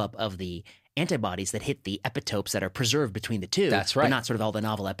a rev up of the antibodies that hit the epitopes that are preserved between the two. That's right. But not sort of all the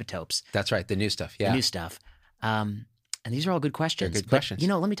novel epitopes. That's right. The new stuff. Yeah. The new stuff. And these are all good questions. They're good questions.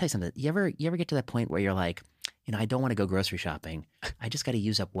 Let me tell you something. You ever get to that point where you're like, I don't want to go grocery shopping. I just got to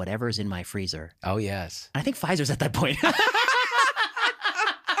use up whatever's in my freezer. Oh, yes. I think Pfizer's at that point. We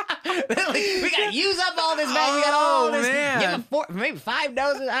got to use up all this. We got all this. Man. Give them 4, maybe 5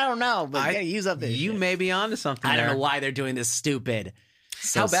 doses. I don't know. But we got to use up this. You may be onto something. I don't know why they're doing this stupid.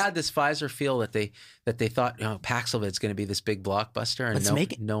 How bad does Pfizer feel that they thought Paxlovid's going to be this big blockbuster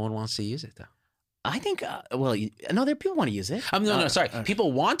and no one wants to use it though? I think, no, there people want to use it. No, sorry.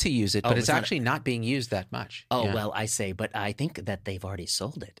 People want to use it, but it's not- actually not being used that much. Oh, Yeah. well, I say, but I think that they've already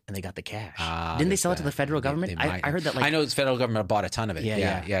sold it and they got the cash. Ah, Didn't they there's sell it to that. the federal government? They might. I heard that like I know the federal government bought a ton of it.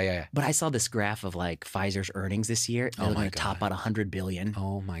 Yeah. But I saw this graph of like Pfizer's earnings this year. They're Oh, going my to top out 100 billion.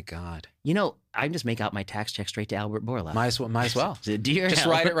 Oh my God. You know, I just make out my tax check straight to Albert Bourla. Might as well. Dear Just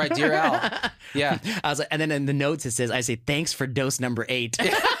Al. write it right, dear Al. Yeah. I was like, and then in the notes it says, I say, thanks for dose number 8.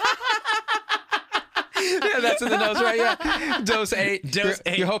 Yeah, that's in the notes, right? Yeah. Dose 8. Dose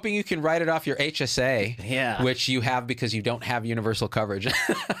 8. You're hoping you can write it off your HSA, Yeah. which you have because you don't have universal coverage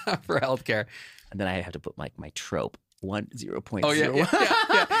for healthcare. And then I have to put my trope 0.0. Oh, yeah.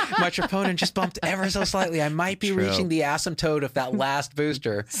 My troponin just bumped ever so slightly. I might be Trope. reaching the asymptote of that last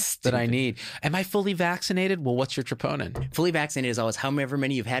booster that I need. Am I fully vaccinated? Well, what's your troponin? Fully vaccinated is always however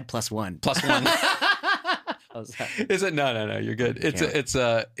many you've had plus 1. Plus 1. How's that? Is it? No. You're good. It's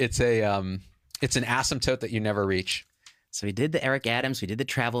an asymptote that you never reach. So we did the Eric Adams. We did the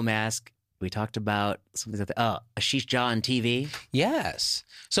travel mask. We talked about something like Ashish Jha on TV. Yes.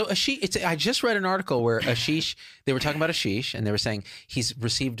 So Ashish, I just read an article where Ashish, they were talking about Ashish, and they were saying he's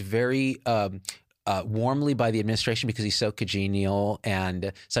received very warmly by the administration because he's so congenial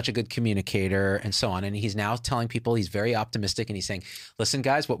and such a good communicator and so on. And he's now telling people he's very optimistic, and he's saying, listen,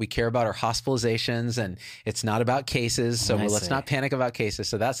 guys, what we care about are hospitalizations, and it's not about cases. So let's not panic about cases.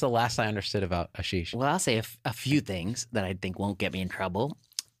 So that's the last I understood about Ashish. Well, I'll say a few things that I think won't get me in trouble.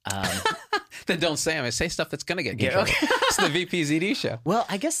 Then don't say them. I say stuff that's going to get you in trouble. Okay. It's the VPZD show. Well,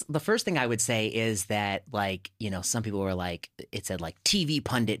 I guess the first thing I would say is that, like, some people were like, it said like TV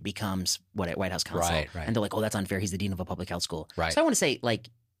pundit becomes White House counsel. Right. And they're like, oh, that's unfair. He's the dean of a public health school. Right. So I want to say, like,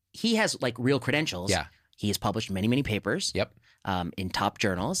 he has like real credentials. Yeah. He has published many, many papers. Yep. In top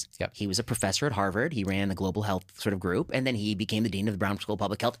journals. Yep. He was a professor at Harvard. He ran the global health sort of group. And then he became the dean of the Brown School of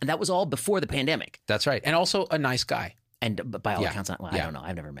Public Health. And that was all before the pandemic. That's right. And also a nice guy. And by all Yeah. accounts, I don't know.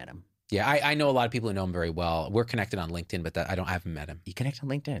 I've never met him. Yeah, I know a lot of people who know him very well. We're connected on LinkedIn, but I haven't met him. You connect on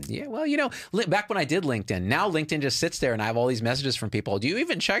LinkedIn. Yeah, well, back when I did LinkedIn, now LinkedIn just sits there and I have all these messages from people. Do you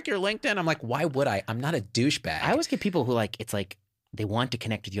even check your LinkedIn? I'm like, why would I? I'm not a douchebag. I always get people who it's like they want to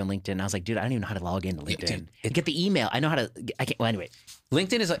connect with you on LinkedIn. And I was like, dude, I don't even know how to log into LinkedIn. dude, I get the email. I know how to. I can't. Well, anyway.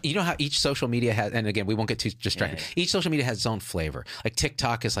 LinkedIn is, you know how each social media has, and again, we won't get too distracted. Yeah. Each social media has its own flavor. Like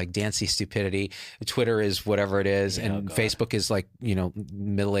TikTok is like dancy stupidity. Twitter is whatever it is. And God. Facebook is like,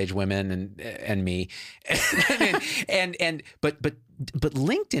 middle-aged women and me. But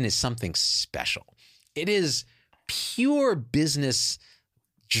LinkedIn is something special. It is pure business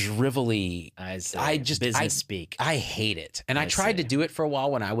drivelly. Business speak. I hate it. And I tried to do it for a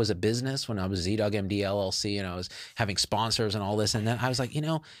while when I was a business, when I was ZDUG MD LLC, and I was having sponsors and all this. And then I was like,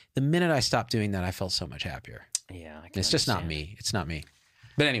 the minute I stopped doing that, I felt so much happier. Yeah. I can It's just not understand. me. It's not me.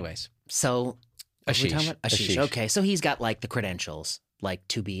 But anyways, So, what were we talking Ashish. about? Ashish. Okay. So he's got like the credentials, like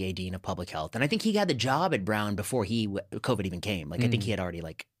to be a dean of public health. And I think he got the job at Brown before COVID even came. Like, I think he had already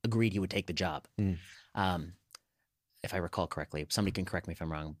agreed he would take the job. If I recall correctly, somebody can correct me if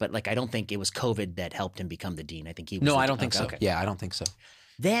I'm wrong, but I don't think it was COVID that helped him become the dean. I think he was. no, I don't think so. Okay. Yeah, I don't think so.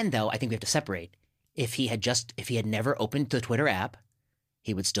 Then though, I think we have to separate. If he had never opened the Twitter app,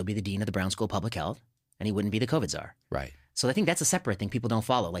 he would still be the dean of the Brown School of Public Health, and he wouldn't be the COVID czar. Right. So I think that's a separate thing people don't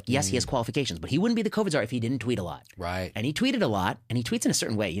follow. Yes, he has qualifications, but he wouldn't be the COVID czar if he didn't tweet a lot. Right. And he tweeted a lot, and he tweets in a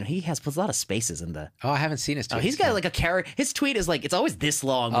certain way. He puts a lot of spaces in the. Oh, I haven't seen his tweets. He's got a character. His tweet is it's always this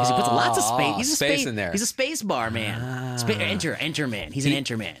long because he puts lots of space. He's a space in there. He's a space bar man. Enter man. He's an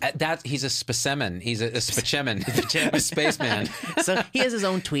enter man. He's a specimen. He's a spaceman. A spaceman. So he has his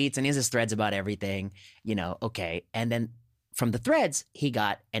own tweets and he has his threads about everything. Okay. And then from the threads, he's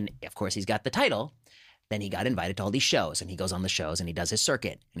got the title. Then he got invited to all these shows, and he goes on the shows, and he does his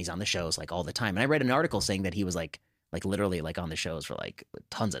circuit, and he's on the shows all the time. And I read an article saying that he was literally on the shows for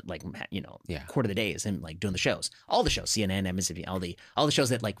tons of quarter of the day is him doing the shows, all the shows, CNN, MSNBC, all the shows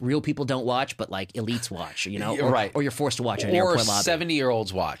that real people don't watch, but elites watch, right? Or you're forced to watch in an or airport lobby.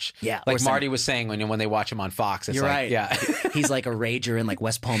 70-year-olds watch. Yeah, like or Marty was saying when they watch him on Fox. It's you're right. Yeah, he's like a rager in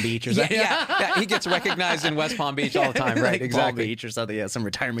West Palm Beach or something. Yeah. He gets recognized in West Palm Beach all the time, right? Exactly. Palm Beach or something. Yeah, some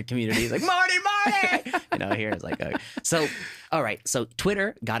retirement community. He's like Marty. Here it's so. All right, so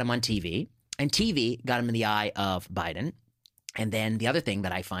Twitter got him on TV, and TV got him in the eye of Biden. And then the other thing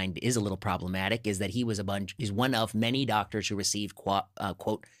that I find is a little problematic is that he's one of many doctors who received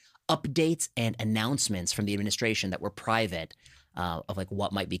quote updates and announcements from the administration that were private of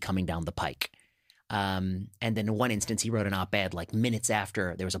what might be coming down the pike. And then in one instance, he wrote an op-ed minutes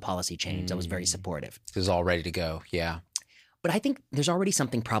after there was a policy change that was very supportive. It was all ready to go. Yeah. But I think there's already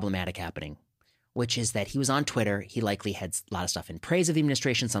something problematic happening, which is that he was on Twitter. He likely had a lot of stuff in praise of the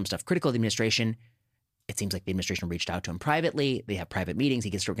administration, some stuff critical of the administration. it seems like the administration reached out to him privately. They have private meetings.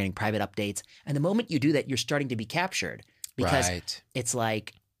 He can start getting private updates. And the moment you do that, you're starting to be captured because it's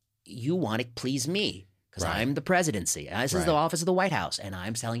like you want to please me because I'm the presidency. This is the office of the White House. And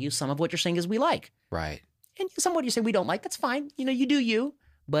I'm telling you some of what you're saying is we like. Right. And some of what you say we don't like, that's fine. You do you.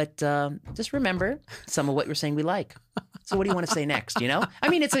 But just remember some of what you're saying we like. So what do you want to say next, I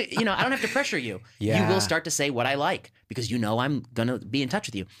mean, it's I don't have to pressure you. Yeah. You will start to say what I like because I'm going to be in touch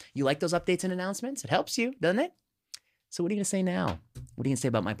with you. You like those updates and announcements? It helps you, doesn't it? So what are you going to say now? What are you going to say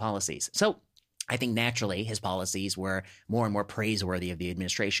about my policies? So I think naturally his policies were more and more praiseworthy of the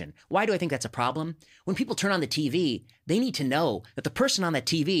administration. Why do I think that's a problem? When people turn on the TV, they need to know that the person on that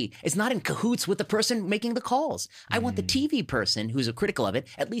TV is not in cahoots with the person making the calls. I want the TV person who's critical of it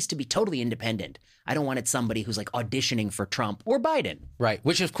at least to be totally independent. I don't want it somebody who's like auditioning for Trump or Biden. Right,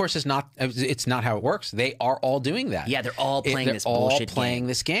 which of course is not. It's not how it works. They are all doing that. Yeah, they're all playing this bullshit game. Playing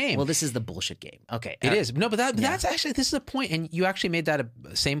this game. Well, this is the bullshit game. Okay, it is. No, but that's actually this is a point, and you actually made that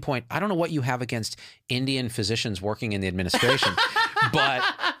same point. I don't know what you have against Indian physicians working in the administration, but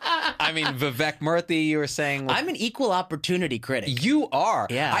I mean, Vivek Murthy, you were saying I'm an equal opportunity critic. You are.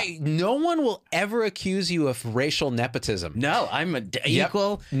 Yeah. No one will ever accuse you of racial nepotism. No, I'm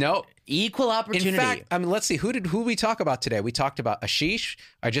equal. No. Equal opportunity. In fact, I mean, let's see. Who did we talk about today? We talked about Ashish.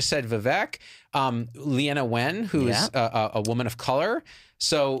 I just said Vivek. Leana Wen, who's a woman of color.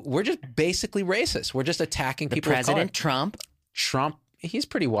 So we're just basically racist. We're just attacking people of color. President Trump, he's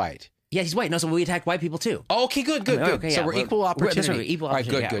pretty white. Yeah, he's white. No, so we attack white people too. Oh, okay, good. Okay, so we're equal opportunity. We're equal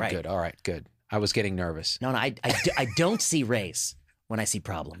opportunity. All right, good. All right, good. I was getting nervous. No, I don't see race when I see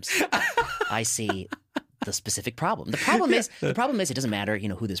problems. I see the specific problem. The problem is it doesn't matter,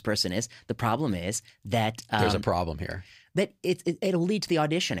 who this person is. The problem is that there's a problem here. That it'll lead to the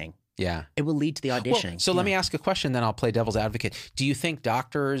auditioning. Yeah. It will lead to the auditioning. Well, so let me ask a question, then I'll play devil's advocate. Do you think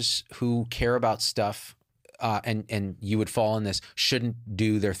doctors who care about stuff and you would fall in this shouldn't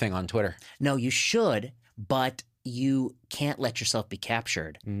do their thing on Twitter? No, you should, but you can't let yourself be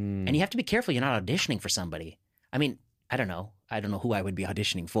captured. And you have to be careful you're not auditioning for somebody. I mean, I don't know who I would be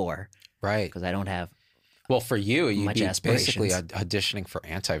auditioning for. Right. Because I don't have Well, for you, you'd be basically aspirations. Auditioning for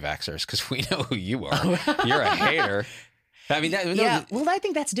anti-vaxxers because we know who you are. You're a hater. I mean, well, I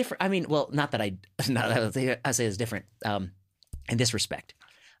think that's different. I mean, well, not that I say it's different in this respect.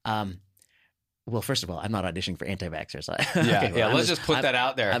 Well, first of all, I'm not auditioning for anti-vaxxers. Let's just put that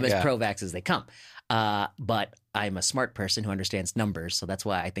out there. I'm as pro-vax as they come. But I'm a smart person who understands numbers, so that's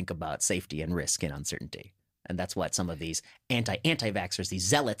why I think about safety and risk and uncertainty. And that's what some of these anti-vaxxers, these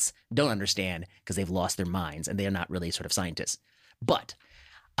zealots, don't understand because they've lost their minds and they're not really sort of scientists. But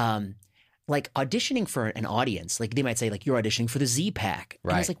like auditioning for an audience, like they might say, like, you're auditioning for the Z-Pack.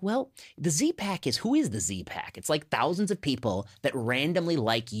 Right. And it's like, well, the Z-Pack who is the Z-Pack? It's like thousands of people that randomly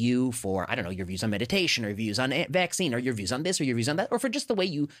like you for, I don't know, your views on meditation or your views on vaccine or your views on this or your views on that, or for just the way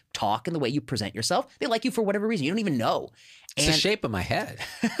you talk and the way you present yourself. They like you for whatever reason. You don't even know. It's the shape of my head.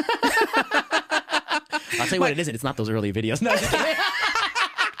 I'll tell you what it isn't. It's not those early videos. No,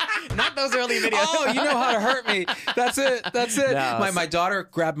 not those early videos. Oh, you know how to hurt me. That's it. No, my daughter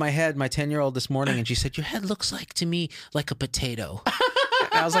grabbed my head, my 10-year-old this morning, and she said, "Your head looks like to me like a potato."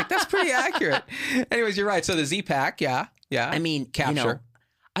 And I was like, "That's pretty accurate." Anyways, you're right. So the Z-Pack, yeah. I mean, capture.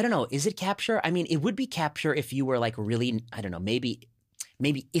 I don't know. Is it capture? I mean, it would be capture if you were like really, I don't know, maybe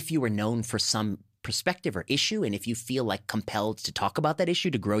if you were known for some perspective or issue, and if you feel like compelled to talk about that issue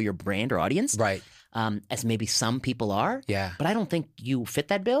to grow your brand or audience, right? As maybe some people are, yeah. But I don't think you fit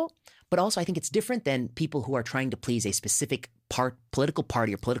that bill. But also, I think it's different than people who are trying to please a specific political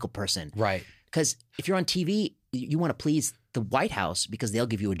party or political person, right? Because if you're on TV, you want to please the White House because they'll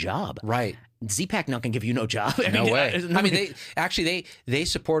give you a job, right? Z-Pack not going to give you no job. No way. I mean, they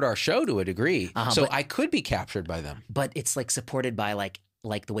support our show to a degree, so I could be captured by them. But it's like supported by like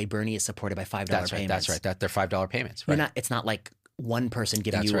the way Bernie is supported by $5 payments. That's right. They're $5 payments. Right. It's not like one person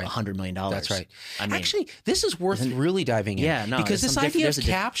giving you $100 million. That's right. I mean, actually, this is worth really diving in. Yeah, no, because this idea of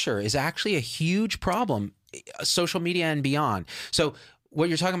capture is actually a huge problem, social media and beyond. So what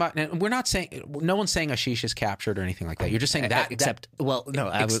you're talking about, and we're not saying, no one's saying Ashish is captured or anything like that. You're just saying that.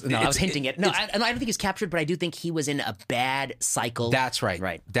 I was hinting at. I don't think he's captured, but I do think he was in a bad cycle. That's right.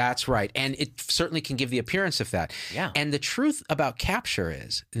 Right. That's right. And it certainly can give the appearance of that. Yeah. And the truth about capture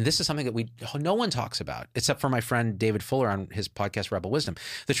is, and this is something that no one talks about, except for my friend David Fuller on his podcast, Rebel Wisdom.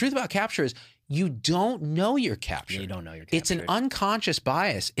 The truth about capture is, you don't know you're captured. You don't know you're captured. It's an unconscious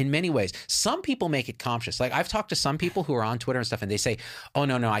bias in many ways. Some people make it conscious. Like I've talked to some people who are on Twitter and stuff, and they say, "Oh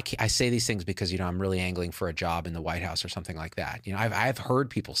no, I say these things because I'm really angling for a job in the White House or something like that." I've heard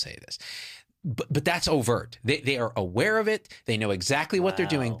people say this. but that's overt. They are aware of it. They know exactly what they're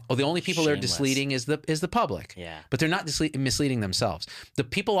doing. Wow. Oh, the only people they're Shameless. misleading is the public. Yeah. But they're not misleading themselves. The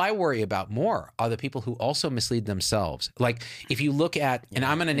people I worry about more are the people who also mislead themselves. Like if you look at, and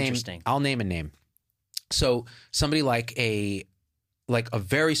I'm going to name, I'll name a name. So somebody like a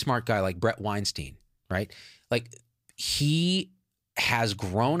very smart guy like Brett Weinstein, right? Like he has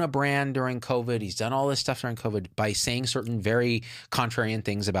grown a brand during COVID. He's done all this stuff during COVID by saying certain very contrarian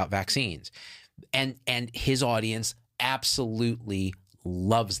things about vaccines. And his audience absolutely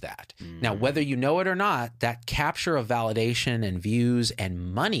loves that. Now, whether you know it or not, that capture of validation and views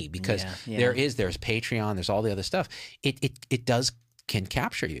and money, because there's Patreon, there's all the other stuff. It can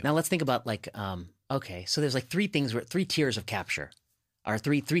capture you. Now let's think about like, okay, so there's like three tiers of capture, or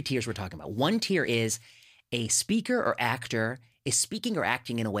three tiers we're talking about. One tier is a speaker or actor is speaking or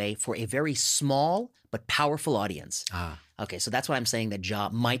acting in a way for a very small but powerful audience. Okay, so that's what I'm saying that Ja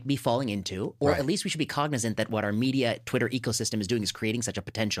might be falling into, or at least we should be cognizant that what our media Twitter ecosystem is doing is creating such a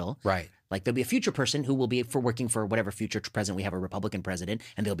potential. Right. Like there'll be a future person who will be working for whatever future president we have, a Republican president,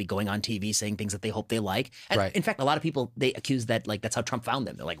 and they'll be going on TV saying things that they hope they like. And in fact, a lot of people, they accuse that like that's how Trump found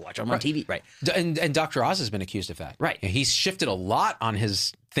them. They're like, watch them on TV. Right. And Dr. Oz has been accused of that. Right. He's shifted a lot on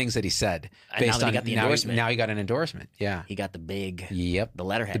his things that he said. And now that he got the endorsement. Now he got an endorsement. Yeah. He got the big, the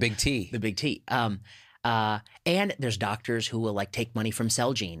letterhead. The big T. The big T. And there's doctors who will like take money from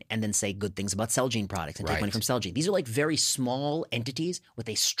Celgene and then say good things about Celgene products and take money from Celgene. These are like very small entities with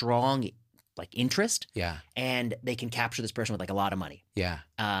a strong like interest. Yeah. And they can capture this person with like a lot of money. Yeah.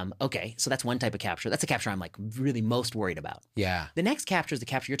 Okay. So that's one type of capture. That's a capture I'm like really most worried about. Yeah. The next capture is the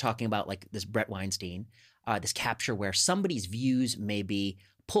capture you're talking about, like this Brett Weinstein, this capture where somebody's views may be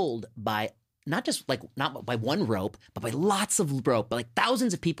pulled by not by one rope, but by lots of rope, but like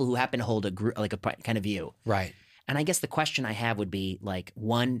thousands of people who happen to hold a group, like a kind of view. Right. And I guess the question I have would be like,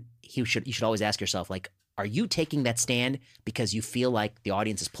 one, you should always ask yourself, like, are you taking that stand because you feel like the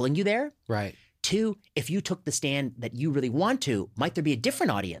audience is pulling you there? Right. Two, if you took the stand that you really want to, might there be a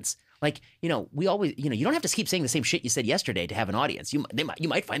different audience? Like, we always, you don't have to keep saying the same shit you said yesterday to have an audience. You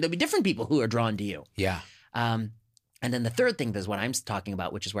might find there'll be different people who are drawn to you. Yeah. And then the third thing is what I'm talking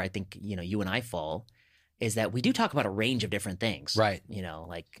about, which is where I think, you and I fall, is that we do talk about a range of different things. Right.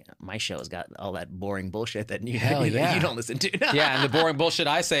 Like my show's got all that boring bullshit that you don't listen to. Yeah, and the boring bullshit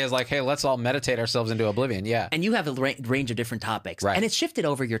I say is like, hey, let's all meditate ourselves into oblivion. Yeah. And you have a range of different topics. Right. And it's shifted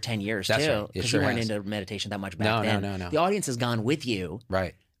over your 10 years, That's too. right. It Because sure you weren't has. into meditation that much back then. No. The audience has gone with you.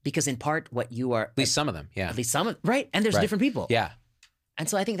 Right. Because in part, what you are... At least some of them, yeah. At least some of... Right. And there's different people. Yeah. And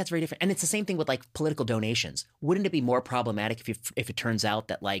so I think that's very different. And it's the same thing with like political donations. Wouldn't it be more problematic if it turns out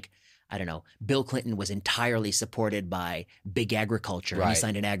that like, I don't know, Bill Clinton was entirely supported by big agriculture and he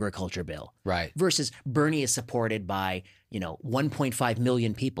signed an agriculture bill. Right. Versus Bernie is supported by, 1.5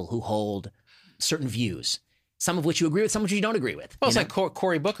 million people who hold certain views. Some of which you agree with, some of which you don't agree with. Well, it's like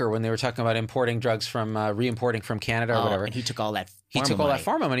Cory Booker when they were talking about importing drugs from, re-importing from Canada or whatever. And he took all that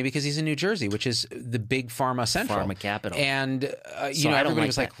pharma money because he's in New Jersey, which is the big pharma central. Pharma capital. And, everybody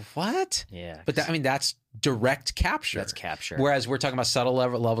was like, what? Yeah. But that's direct capture. That's capture. Whereas we're talking about subtle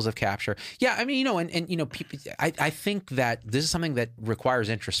levels of capture. Yeah, I mean, people, I think that this is something that requires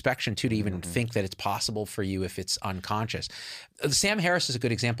introspection too, to even think that it's possible for you if it's unconscious. Sam Harris is a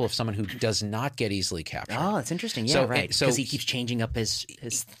good example of someone who does not get easily captured. Oh, that's interesting. Yeah, So- right. so- Because he keeps changing up his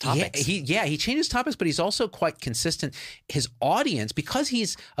topics. He changes topics, but he's also quite consistent. His audience, because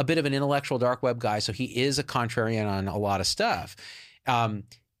he's a bit of an intellectual dark web guy, so he is a contrarian on a lot of stuff.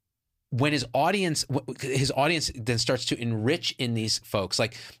 When his audience then starts to enrich in these folks,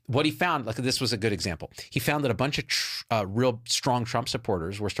 like what he found, like this was a good example. He found that a bunch of real strong Trump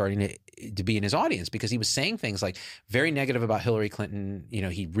supporters were starting to be in his audience because he was saying things like very negative about Hillary Clinton.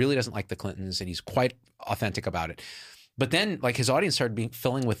 He really doesn't like the Clintons and he's quite authentic about it. But then, like, his audience started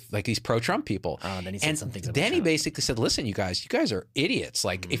filling with like these pro-Trump people. Oh, then he said something. Then he basically said, "Listen, you guys are idiots.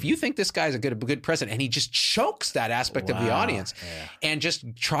 Like, if you think this guy's a good president," and he just chokes that aspect of the audience, and just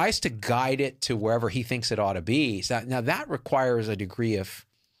tries to guide it to wherever he thinks it ought to be. So now that requires a degree of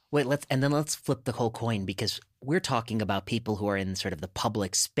let's flip the whole coin, because we're talking about people who are in sort of the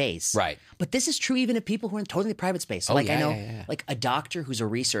public space, right. But this is true even of people who are in totally private space. So, Oh, like yeah, I know, yeah. like a doctor who's a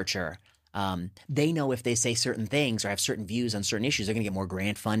researcher. They know if they say certain things or have certain views on certain issues, they're going to get more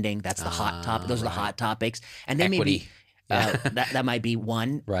grant funding. That's the hot topic. Those are the hot topics. And then Equity. maybe that might be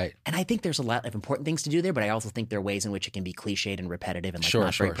one. Right. And I think there's a lot of important things to do there, but I also think there are ways in which it can be cliched and repetitive and like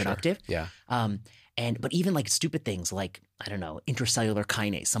not very productive. Yeah. But even like stupid things like, I don't know, intracellular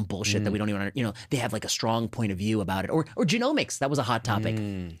kinase, some bullshit that we don't even, they have like a strong point of view about it, or genomics. That was a hot topic.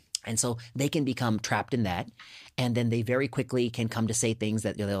 And so they can become trapped in that. And then they very quickly can come to say things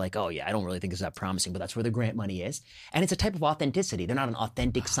that they're like, oh, yeah, I don't really think it's that promising, but that's where the grant money is. And it's a type of authenticity. They're not an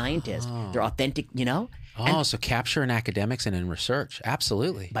authentic scientist. They're authentic, Oh, so capture in academics and in research.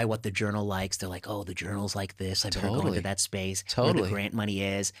 Absolutely. by what the journal likes. They're like, oh, the journal's like this. I better go Totally. into that space. Totally. Where the grant money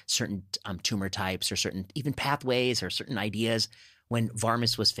is, certain tumor types or certain even pathways or certain ideas. When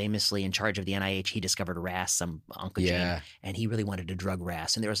Varmus was famously in charge of the NIH, he discovered RAS, some oncogene, Yeah. and he really wanted to drug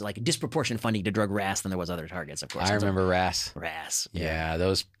RAS. And there was like disproportionate funding to drug RAS than there was other targets, of course. I And so remember RAS. RAS. Yeah,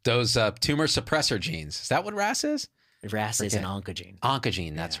 those tumor suppressor genes. Is that what RAS is? RAS is an oncogene.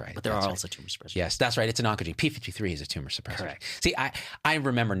 Oncogene, that's right. But there that's are right. also tumor suppressors. Yes, that's right. It's an oncogene. P53 is a tumor suppressor. Correct. See, I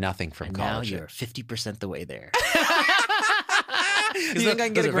remember nothing from And college. now you're 50% the way there. You think I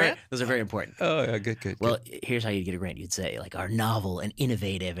can get a grant? Those are very important. Oh, yeah, good. Well, here's how you get a grant. You'd say like our novel and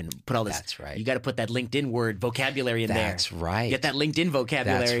innovative and put all this. That's right. You got to put that LinkedIn word vocabulary in there. That's right. Get that LinkedIn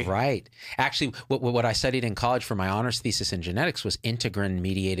vocabulary. That's right. Actually, what I studied in college for my honors thesis in genetics was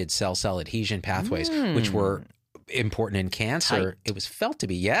integrin-mediated cell adhesion pathways, which were important in cancer. Tight. It was felt to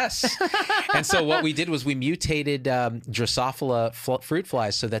be, yes. And so what we did was we mutated Drosophila fruit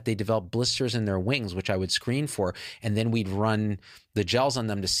flies so that they developed blisters in their wings, which I would screen for, and then we'd run the gels on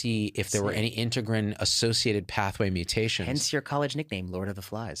them to see if there were any integrin-associated pathway mutations. Hence your college nickname, Lord of the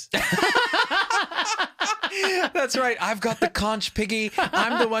Flies. That's right. I've got the conch, Piggy.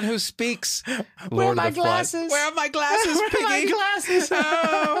 I'm the one who speaks. Lord my of the Flies. glasses? Where are my glasses, Where are Piggy? my glasses?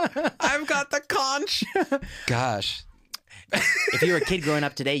 Oh, I've got the conch. Gosh. If you were a kid growing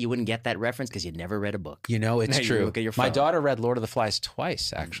up today, you wouldn't get that reference because you'd never read a book. You know, it's Now you true. look at your My phone. daughter read Lord of the Flies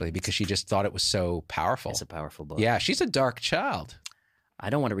twice, actually, because she just thought it was so powerful. It's a powerful book. Yeah, she's a dark child. I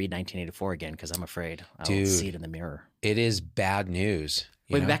don't want to read 1984 again because I'm afraid I'll Dude. see it in the mirror. It is bad news.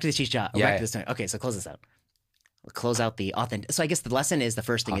 you Wait, know? back to the cheese job. Yeah, Back yeah. to this time. Okay, so close this out. We'll close out the authentic. So I guess the lesson is the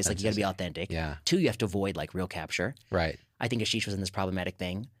first thing is like you got to be authentic. Yeah, 2, you have to avoid like real capture. right. I think Ashish was in this problematic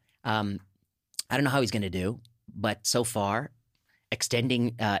thing. I don't know how he's going to do, but so far,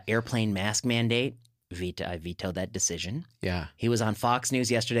 extending airplane mask mandate, I vetoed that decision. Yeah. He was on Fox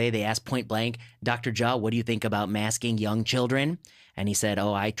News yesterday. They asked point blank, Dr. Jha, what do you think about masking young children? And he said,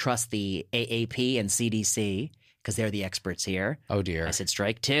 oh, I trust the AAP and CDC because they're the experts here. Oh, dear. I said,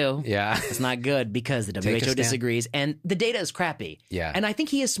 strike 2. Yeah. It's not good because the a WHO stand. disagrees and the data is crappy. Yeah. And I think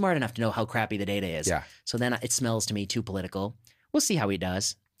he is smart enough to know how crappy the data is. Yeah. So then it smells to me too political. We'll see how he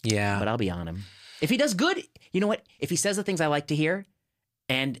does, Yeah. but I'll be on him. If he does good, you know what? If he says the things I like to hear,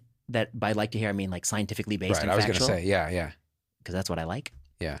 and that by like to hear, I mean like scientifically based Right. and I was going to factual, say, yeah. because that's what I like.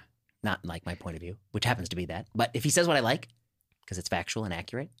 Yeah. Not like my point of view, which happens to be that. But if he says what I like, because it's factual and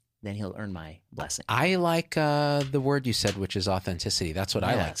accurate, then he'll earn my blessing. I like the word you said, which is authenticity. That's what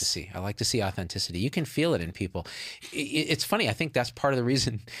I like to Yes. see. I like to see authenticity. You can feel it in people. It's funny. I think that's part of the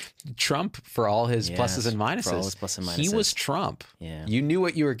reason Trump, for all his pluses Yes, and minuses, for all his plus and he minuses. was Trump. Yeah. You knew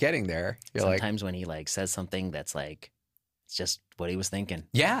what you were getting there. You're like, Sometimes when he like says something that's like, it's just what he was thinking.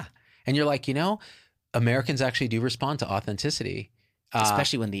 yeah. And you're like, Americans actually do respond to authenticity.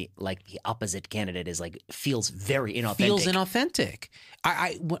 Especially when the opposite candidate is like feels very inauthentic. Feels inauthentic.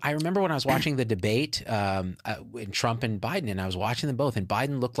 I remember when I was watching the debate in Trump and Biden, and I was watching them both, and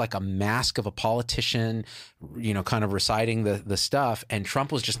Biden looked like a mask of a politician, kind of reciting the stuff, and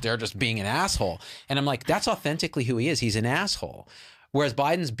Trump was just there just being an asshole. And I'm like, that's authentically who he is. He's an asshole. Whereas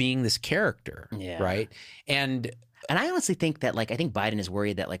Biden's being this character, Yeah. right? And And I honestly think that I think Biden is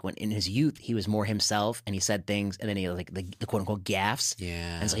worried that when in his youth he was more himself and he said things and then he the quote unquote gaffes.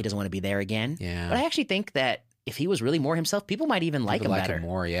 yeah, And so he doesn't want to be there again. Yeah. But I actually think that if he was really more himself, people might even like him better. him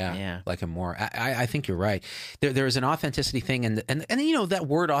more, yeah. Yeah. Like him more. I think you're right. There is an authenticity thing, and that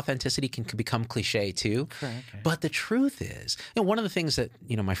word authenticity can become cliche too. Correct. But the truth is, one of the things that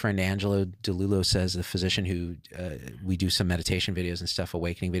my friend Angelo DeLulo says, the physician who we do some meditation videos and stuff,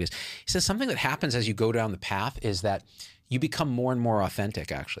 awakening videos. He says something that happens as you go down the path is that you become more and more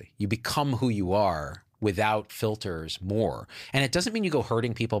authentic. Actually, you become who you are without filters more. And it doesn't mean you go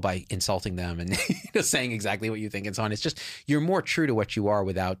hurting people by insulting them and saying exactly what you think and so on. It's just you're more true to what you are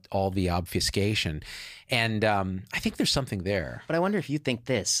without all the obfuscation. And I think there's something there. But I wonder if you think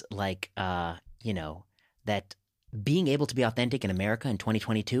this, that being able to be authentic in America in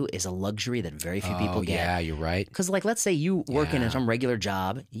 2022 is a luxury that very few people get. Yeah, you're right. Because, let's say you work in Yeah. some regular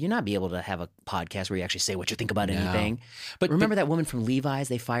job, you're not be able to have a podcast where you actually say what you think about No. anything. But Remember that woman from Levi's?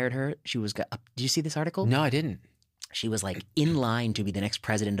 They fired her. She was. Did you see this article? No, I didn't. She was in line to be the next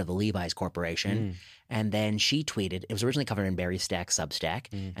president of the Levi's Corporation. And then she tweeted, it was originally covered in Barry Stack's Substack,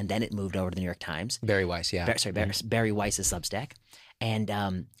 and then it moved over to the New York Times. Barry Weiss, yeah. Barry Weiss's Substack.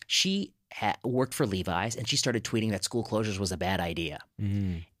 And she worked for Levi's, and she started tweeting that school closures was a bad idea.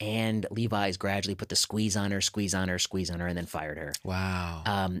 And Levi's gradually put the squeeze on her, and then fired her. Wow.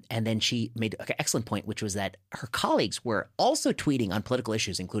 And then she made an excellent point, which was that her colleagues were also tweeting on political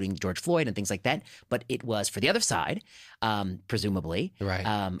issues, including George Floyd and things like that. But it was for the other side, presumably. Right.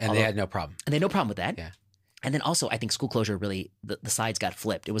 And they had no problem. And they had no problem with that. Yeah. And then also, I think school closure really, the sides got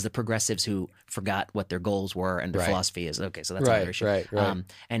flipped. It was the progressives who forgot what their goals were and their philosophy is. Okay, so that's another issue. Right.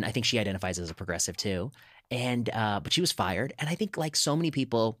 And I think she identifies as a progressive too. And but she was fired. And I think like so many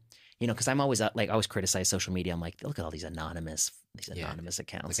people, you know, because I'm always like I always criticize social media. I'm like, look at all these anonymous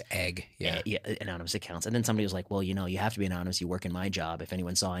accounts. Like an egg. Yeah, anonymous accounts. And then somebody was like, well, you know, you have to be anonymous. You work in my job. If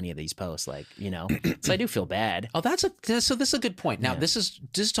anyone saw any of these posts, like, you know, so I do feel bad. Oh, so this is a good point. Now, this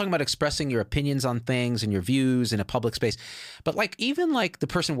is talking about expressing your opinions on things and your views in a public space. But like even like the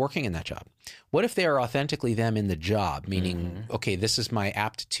person working in that job, what if they are authentically them in the job? Meaning, okay, this is my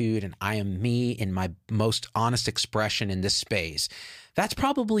aptitude and I am me in my most honest expression in this space. That's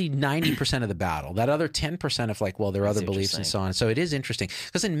probably 90% of the battle. That other 10% of like, well, there are other beliefs and so on. So it is interesting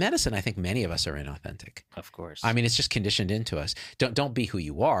because in medicine, I think many of us are inauthentic. Of course. I mean, it's just conditioned into us. Don't be who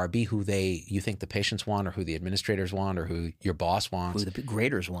you are. Be who you think the patients want, or who the administrators want, or who your boss wants. Who the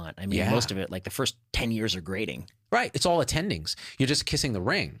graders want. I mean, most of it, like the first 10 years are grading. Right. It's all attendings. You're just kissing the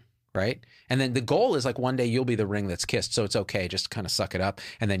ring. Right. And then the goal is like one day you'll be the ring that's kissed. So it's okay. Just kind of suck it up.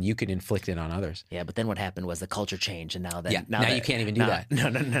 And then you can inflict it on others. Yeah. But then what happened was the culture changed. And now that, now you can't even do that. No.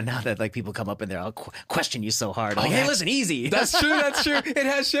 Now that like people come up and they'll question you so hard. Like, hey, listen, easy. That's true. It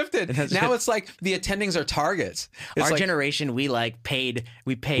has shifted. Now it's like the attendings are targets. It's Our like, generation, we paid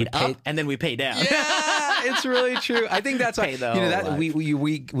up and then we paid down. Yeah, it's really true. I think that's why, you know, that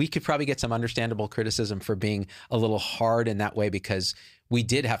we could probably get some understandable criticism for being a little hard in that way because we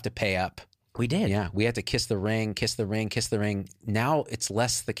did have to pay up. We did. Yeah. We had to kiss the ring. Now it's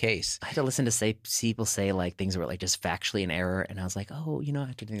less the case. I had to listen to people say like things that were like just factually in error. And I was like, oh, you know,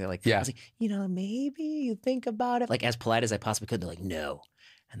 after doing that, like, I was like, you know, maybe you think about it. Like as polite as I possibly could. They're like, no.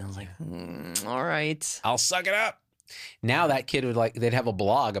 And I was like, all right. I'll suck it up. Now that kid would they'd have a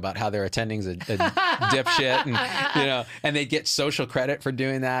blog about how their attending's a dipshit, and you know, and they'd get social credit for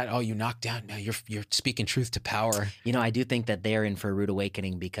doing that. Oh, you knocked down. No, you're speaking truth to power. You know, I do think that they're in for a rude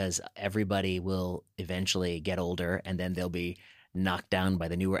awakening because everybody will eventually get older, and then they'll be knocked down by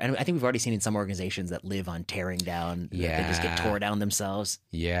the newer. And I think we've already seen in some organizations that live on tearing down. Yeah, they just get tore down themselves.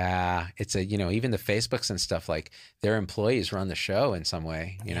 Yeah, it's even the Facebooks and stuff, like their employees run the show in some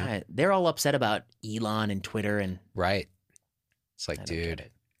way. You know, they're all upset about Elon and Twitter and right. It's like, dude.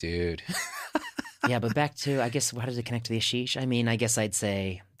 Yeah, but back to, I guess, how does it connect to the Ashish? I mean, I guess I'd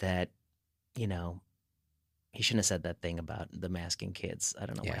say that, you know, he shouldn't have said that thing about the masking kids. I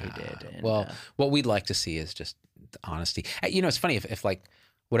don't know why he did. And, what we'd like to see is just honesty. You know, it's funny if like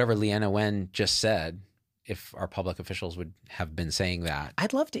whatever Leana Wen just said, if our public officials would have been saying that.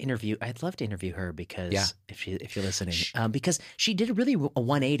 I'd love to interview her because if you're listening, because she did really a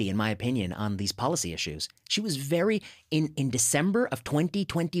 180 in my opinion on these policy issues. She was very in December of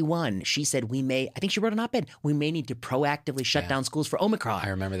 2021. She said I think she wrote an op-ed. We may need to proactively shut down schools for Omicron. I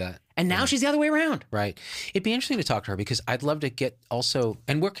remember that. And now she's the other way around. Right. It'd be interesting to talk to her because I'd love to get also,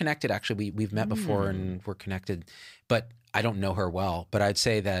 and we're connected actually. We've met before and we're connected, but I don't know her well. But I'd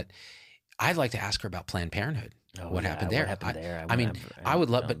say that I'd like to ask her about Planned Parenthood. What happened there? I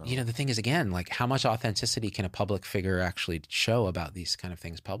would love, but you know, the thing is, again, like how much authenticity can a public figure actually show about these kind of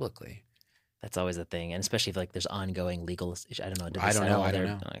things publicly? That's always the thing, and especially if like there's ongoing legal issues. I don't know. I don't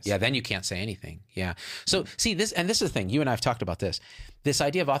know. Yeah, then you can't say anything. Yeah. So see this, and this is the thing. You and I have talked about this. This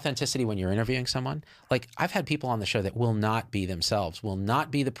idea of authenticity when you're interviewing someone. Like I've had people on the show that will not be themselves, will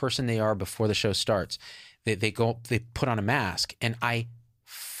not be the person they are before the show starts. They put on a mask, and I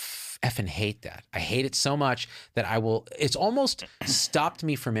effing hate that. I hate it so much that it's almost stopped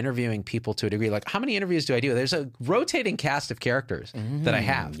me from interviewing people to a degree. Like, how many interviews do I do? There's a rotating cast of characters that I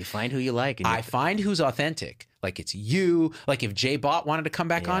have. You find who you like. And I find who's authentic. Like it's you. Like if Jay Bott wanted to come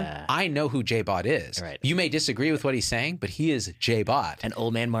back on, I know who Jay Bott is. Right. You may disagree with what he's saying, but he is Jay Bott. And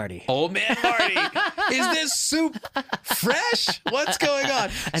Old Man Marty. Old Man Marty. Is this soup fresh? What's going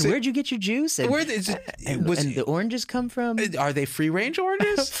on? And where'd you get your juice? And, and the oranges come from? Are they free range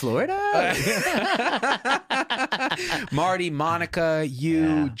oranges? Florida? Marty, Monica,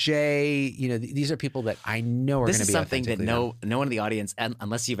 Jay, you know, these are people that I know are going to be something that no one in the audience,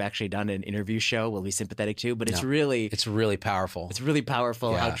 unless you've actually done an interview show, will be sympathetic to, but it's really powerful. It's really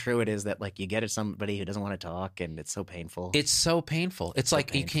powerful how true it is that like you get at somebody who doesn't want to talk and it's so painful. It's so painful. It's so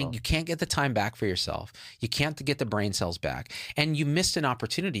like painful. You can't get the time back for yourself. You can't get the brain cells back. And you missed an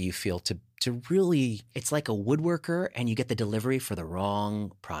opportunity, you feel, to really. It's like a woodworker, and you get the delivery for the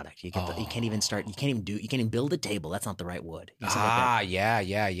wrong product. You can't even start. You can't even build a table. That's not the right wood.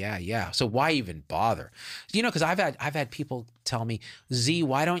 Yeah. So why even bother? Because I've had people tell me, Z,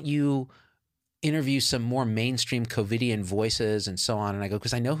 why don't you interview some more mainstream COVIDian voices and so on? And I go,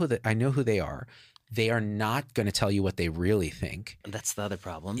 because I know who they are. They are not going to tell you what they really think. That's the other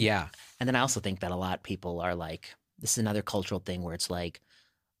problem. Yeah. And then I also think that a lot of people are like, this is another cultural thing where it's like,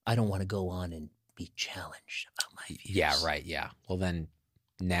 I don't want to go on and be challenged about my views. Yeah, right. Yeah. Well, then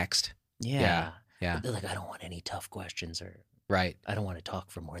next. Yeah. Yeah. They're like, I don't want any tough questions, or right. I don't want to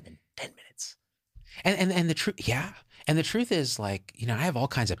talk for more than 10 minutes. And the truth, yeah. And the truth is, like, I have all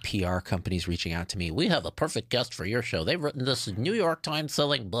kinds of PR companies reaching out to me. We have a perfect guest for your show. They've written this New York Times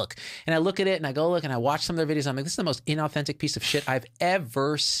selling book. And I look at it and I go look and I watch some of their videos. I'm like, this is the most inauthentic piece of shit I've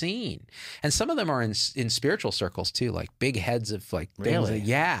ever seen. And some of them are in spiritual circles too, like big heads of like things. Really?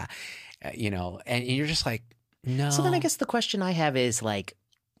 Yeah. And you're just like, no. So then I guess the question I have is like,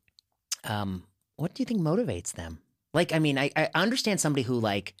 what do you think motivates them? Like, I mean, I understand somebody who,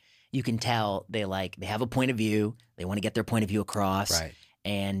 like, you can tell they have a point of view. They want to get their point of view across. Right.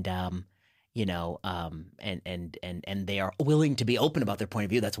 And, and they are willing to be open about their point of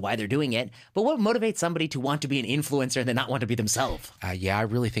view. That's why they're doing it. But what motivates somebody to want to be an influencer and then not want to be themselves? Yeah, I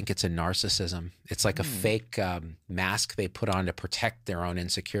really think it's a narcissism. It's like a fake mask they put on to protect their own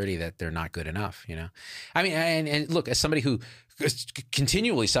insecurity that they're not good enough, I mean, and look, as somebody who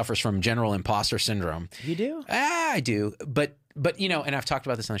continually suffers from general imposter syndrome. You do? I do. But and I've talked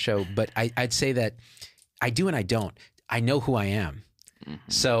about this on the show, but I'd say that I do and I don't. I know who I am. Mm-hmm.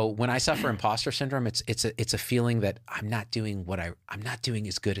 So when I suffer imposter syndrome, it's a feeling that I'm not doing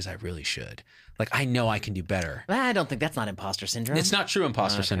as good as I really should. Like, I know I can do better. I don't think that's not imposter syndrome. It's not true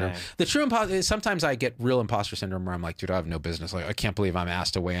imposter syndrome. The true imposter, sometimes I get real imposter syndrome where I'm like, dude, I have no business. Like, I can't believe I'm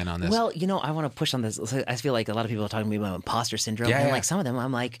asked to weigh in on this. Well, I want to push on this. I feel like a lot of people are talking to me about imposter syndrome. And like some of them,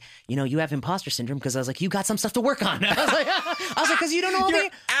 I'm like, you have imposter syndrome because I was like, you got some stuff to work on. I was like, because you don't know. You're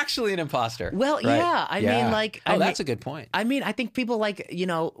actually an imposter. Well, right? yeah. I mean, like. That's a good point. I mean, I think people like,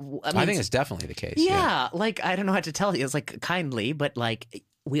 I think it's definitely the case. Yeah. Like, I don't know how to tell you. It's like kindly, but like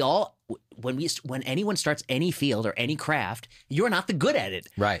we all, when anyone starts any field or any craft, you're not the good at it.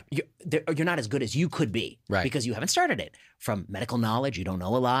 Right. You're not as good as you could be. Right. Because you haven't started it. From medical knowledge, you don't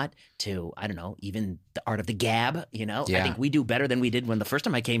know a lot, to, I don't know, even the art of the gab, Yeah. I think we do better than we did when the first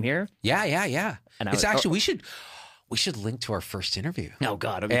time I came here. Yeah. And it's actually, we should link to our first interview. Oh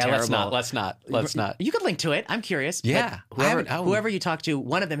God, it'd be terrible. Let's not. You could link to it. I'm curious. Yeah. Whoever you talk to,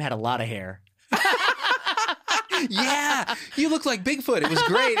 one of them had a lot of hair. Yeah, you look like Bigfoot. It was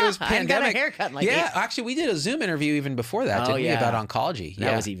great. It was pandemic. I got a haircut. Like actually, we did a Zoom interview even before that, didn't we, about oncology?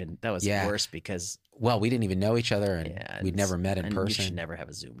 That was worse because we didn't even know each other, and we'd never met in person. You should never have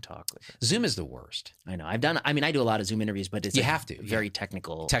a Zoom talk with us. Zoom is the worst. I know. I do a lot of Zoom interviews, but it's have to very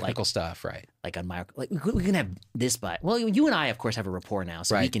technical stuff, right? Like on my we can have this, but you and I of course have a rapport now,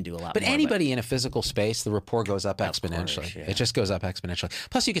 so we can do a lot. But more, anybody in a physical space, the rapport goes up exponentially. It just goes up exponentially.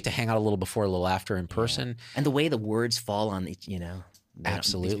 Plus, you get to hang out a little before, a little after in person, and the way the words fall on each,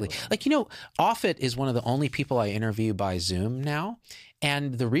 Absolutely. Like, Offit is one of the only people I interview by Zoom now.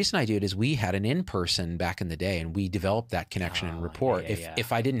 And the reason I do it is we had an in-person back in the day, and we developed that connection and rapport.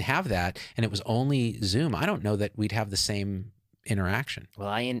 If I didn't have that and it was only Zoom, I don't know that we'd have the same interaction. Well,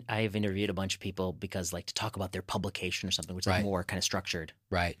 I've interviewed a bunch of people because, like, to talk about their publication or something, which is more kind of structured.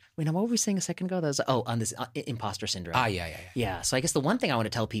 Right. Wait, now what were we saying a second ago? That was on this imposter syndrome. Yeah. So I guess the one thing I want to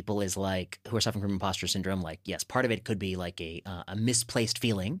tell people is, like, who are suffering from imposter syndrome, like, yes, part of it could be like a misplaced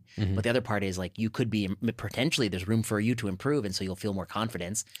feeling, but the other part is like you could be potentially there's room for you to improve, and so you'll feel more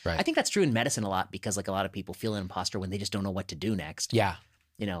confidence. Right. I think that's true in medicine a lot because, like, a lot of people feel an imposter when they just don't know what to do next. Yeah.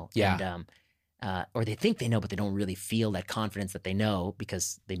 And, or they think they know, but they don't really feel that confidence that they know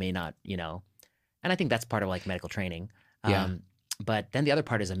because they may not, and I think that's part of like medical training. But then the other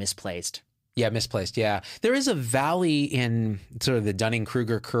part is a misplaced. Yeah, misplaced. Yeah. There is a valley in sort of the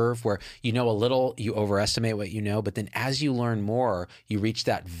Dunning-Kruger curve where you know a little, you overestimate what you know, but then as you learn more, you reach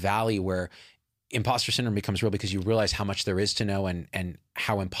that valley where imposter syndrome becomes real because you realize how much there is to know and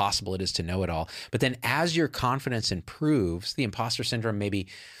how impossible it is to know it all. But then as your confidence improves, the imposter syndrome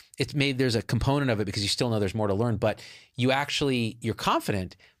there's a component of it because you still know there's more to learn, but you're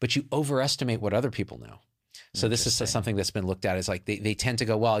confident, but you overestimate what other people know. So this is something that's been looked at as like they tend to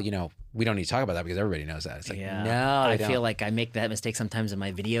go, well, we don't need to talk about that because everybody knows that. It's like, no, I feel like I make that mistake sometimes in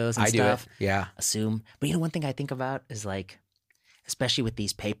my videos and stuff. Do it. Yeah. Assume. But one thing I think about is like, especially with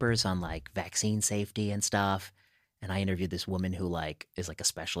these papers on like vaccine safety and stuff. And I interviewed this woman who like is like a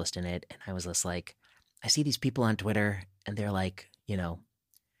specialist in it. And I was just like, I see these people on Twitter and they're like,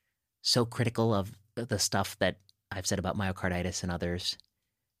 so critical of the stuff that I've said about myocarditis and others.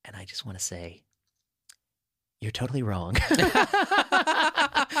 And I just want to say, you're totally wrong.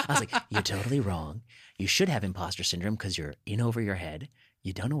 I was like, you're totally wrong. You should have imposter syndrome because you're in over your head.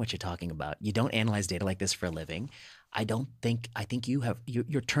 You don't know what you're talking about. You don't analyze data like this for a living. I think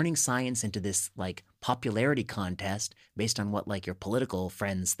you're turning science into this like popularity contest based on what like your political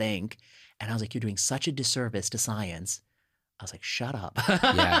friends think. And I was like, you're doing such a disservice to science. I was like, shut up.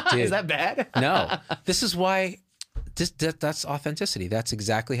 Yeah, dude. Is that bad? No, this is why that's authenticity. That's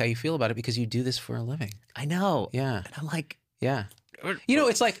exactly how you feel about it because you do this for a living. I know. Yeah. And I'm like, yeah.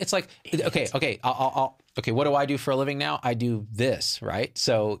 It's like okay. Okay. What do I do for a living now? I do this, right?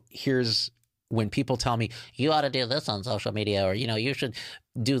 So here's when people tell me you ought to do this on social media, or you should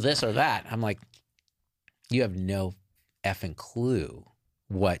do this or that. I'm like, you have no effing clue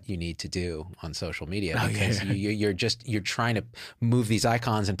what you need to do on social media because you're trying to move these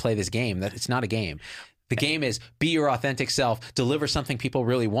icons and play this game. That it's not a game. The game is be your authentic self, deliver something people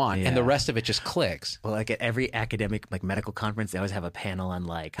really want, and the rest of it just clicks. Well, like at every academic, like medical conference, they always have a panel on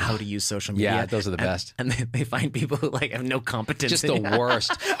like how to use social media. Yeah, those are the best. And they find people who like have no competence. Just the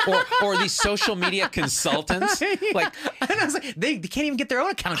worst. Or these social media consultants. Like, and I was like, they can't even get their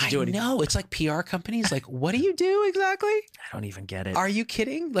own account to do anything. No, it's like PR companies. Like, what do you do exactly? I don't even get it. Are you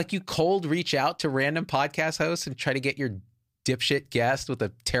kidding? Like, you cold reach out to random podcast hosts and try to get your dipshit guest with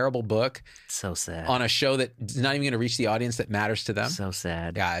a terrible book. So sad. On a show that's not even going to reach the audience that matters to them. So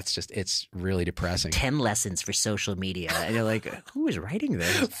sad. Yeah, it's really depressing. 10 lessons for social media. And you're like, who is writing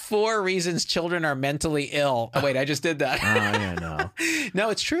this? 4 reasons children are mentally ill. Oh, wait, I just did that. Oh, yeah, no. No,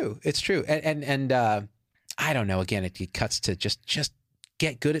 it's true. It's true. And I don't know. Again, it cuts to just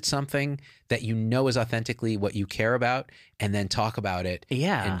get good at something that you know is authentically what you care about, and then talk about it.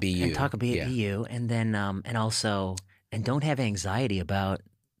 Yeah. And be you. And talk about you. And then, and also... And don't have anxiety about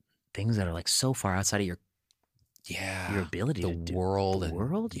things that are like so far outside of your ability to do. The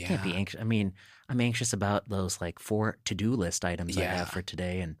world. You can't be anxious. I mean, I'm anxious about those like 4 to-do list items I have for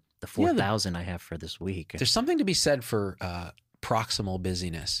today and the 4,000 I have for this week. There's something to be said for proximal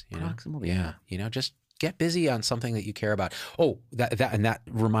busyness. Proximal, yeah. Just get busy on something that you care about. Oh, that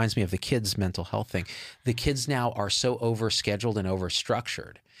reminds me of the kids' mental health thing. The kids now are so overscheduled and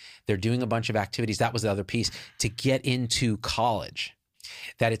overstructured. They're doing a bunch of activities. That was the other piece to get into college,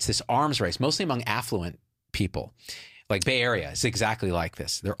 that it's this arms race, mostly among affluent people. Like Bay Area is exactly like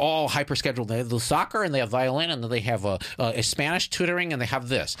this. They're all hyper scheduled. They have the soccer and they have violin and they have a Spanish tutoring and they have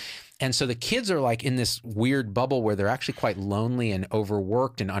this. And so the kids are like in this weird bubble where they're actually quite lonely and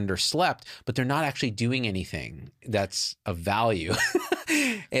overworked and underslept, but they're not actually doing anything that's of value.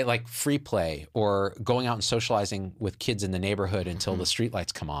 Like free play or going out and socializing with kids in the neighborhood until the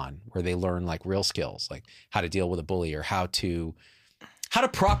streetlights come on, where they learn like real skills, like how to deal with a bully or how to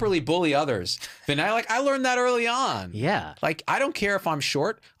properly bully others. Then I learned that early on. Yeah. Like, I don't care if I'm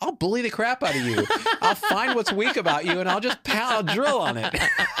short. I'll bully the crap out of you. I'll find what's weak about you and I'll just drill on it.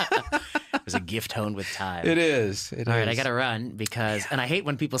 There's a gift honed with time. It is. All right, I got to run because, and I hate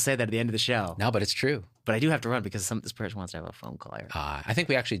when people say that at the end of the show. No, but it's true. But I do have to run because this person wants to have a phone call here. I think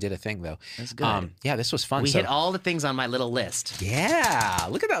we actually did a thing, though. That's good. Yeah, this was fun. We hit all the things on my little list. Yeah,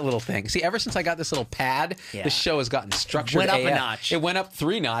 look at that little thing. See, ever since I got this little pad, this show has gotten structured. Went up AF. a notch. It went up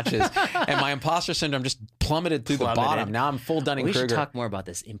 3 notches, and my imposter syndrome just plummeted through the bottom. Now I'm full Dunning-Kruger. We should talk more about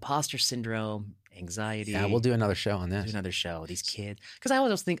this. Imposter syndrome, anxiety. Yeah, we'll do another show on this. Do another show. These kids, because I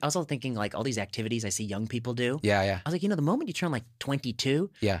was also thinking like all these activities I see young people do. Yeah. I was like, the moment you turn like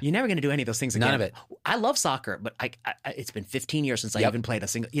 22, you're never going to do any of those things again. None of it. I love soccer, but it's been 15 years since I even played a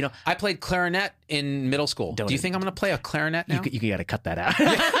single. I played clarinet in middle school. Do you think I'm going to play a clarinet now? You got to cut that out.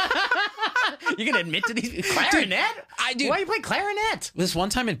 You're going to admit to these clarinet? Dude, why you play clarinet? This one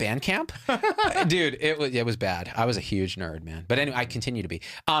time in band camp, dude, it was bad. I was a huge nerd, man. But anyway, I continue to be.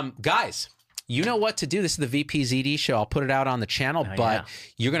 Guys, you know what to do. This is the VPZD show. I'll put it out on the channel, but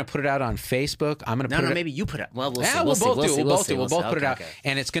you're going to put it out on Facebook. I'm going to put it. Maybe you put it. Well, we'll see. We'll both do. We'll both put it out, okay.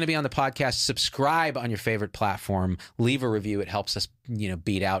 and it's going to be on the podcast. Subscribe on your favorite platform. Leave a review. It helps us,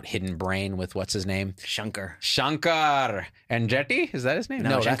 beat out Hidden Brain with what's his name, Shankar Enjeti. Is that his name?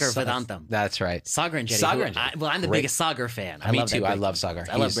 No, Shankar Vedantam. That's right. Sagar Enjeti. I'm the biggest Sagar fan. Me too. I love Sagar.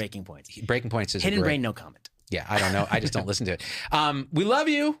 I love Breaking Points. Breaking Points is Hidden great. Brain. No comment. Yeah, I don't know. I just don't listen to it. We love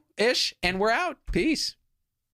you, Ish, and we're out. Peace.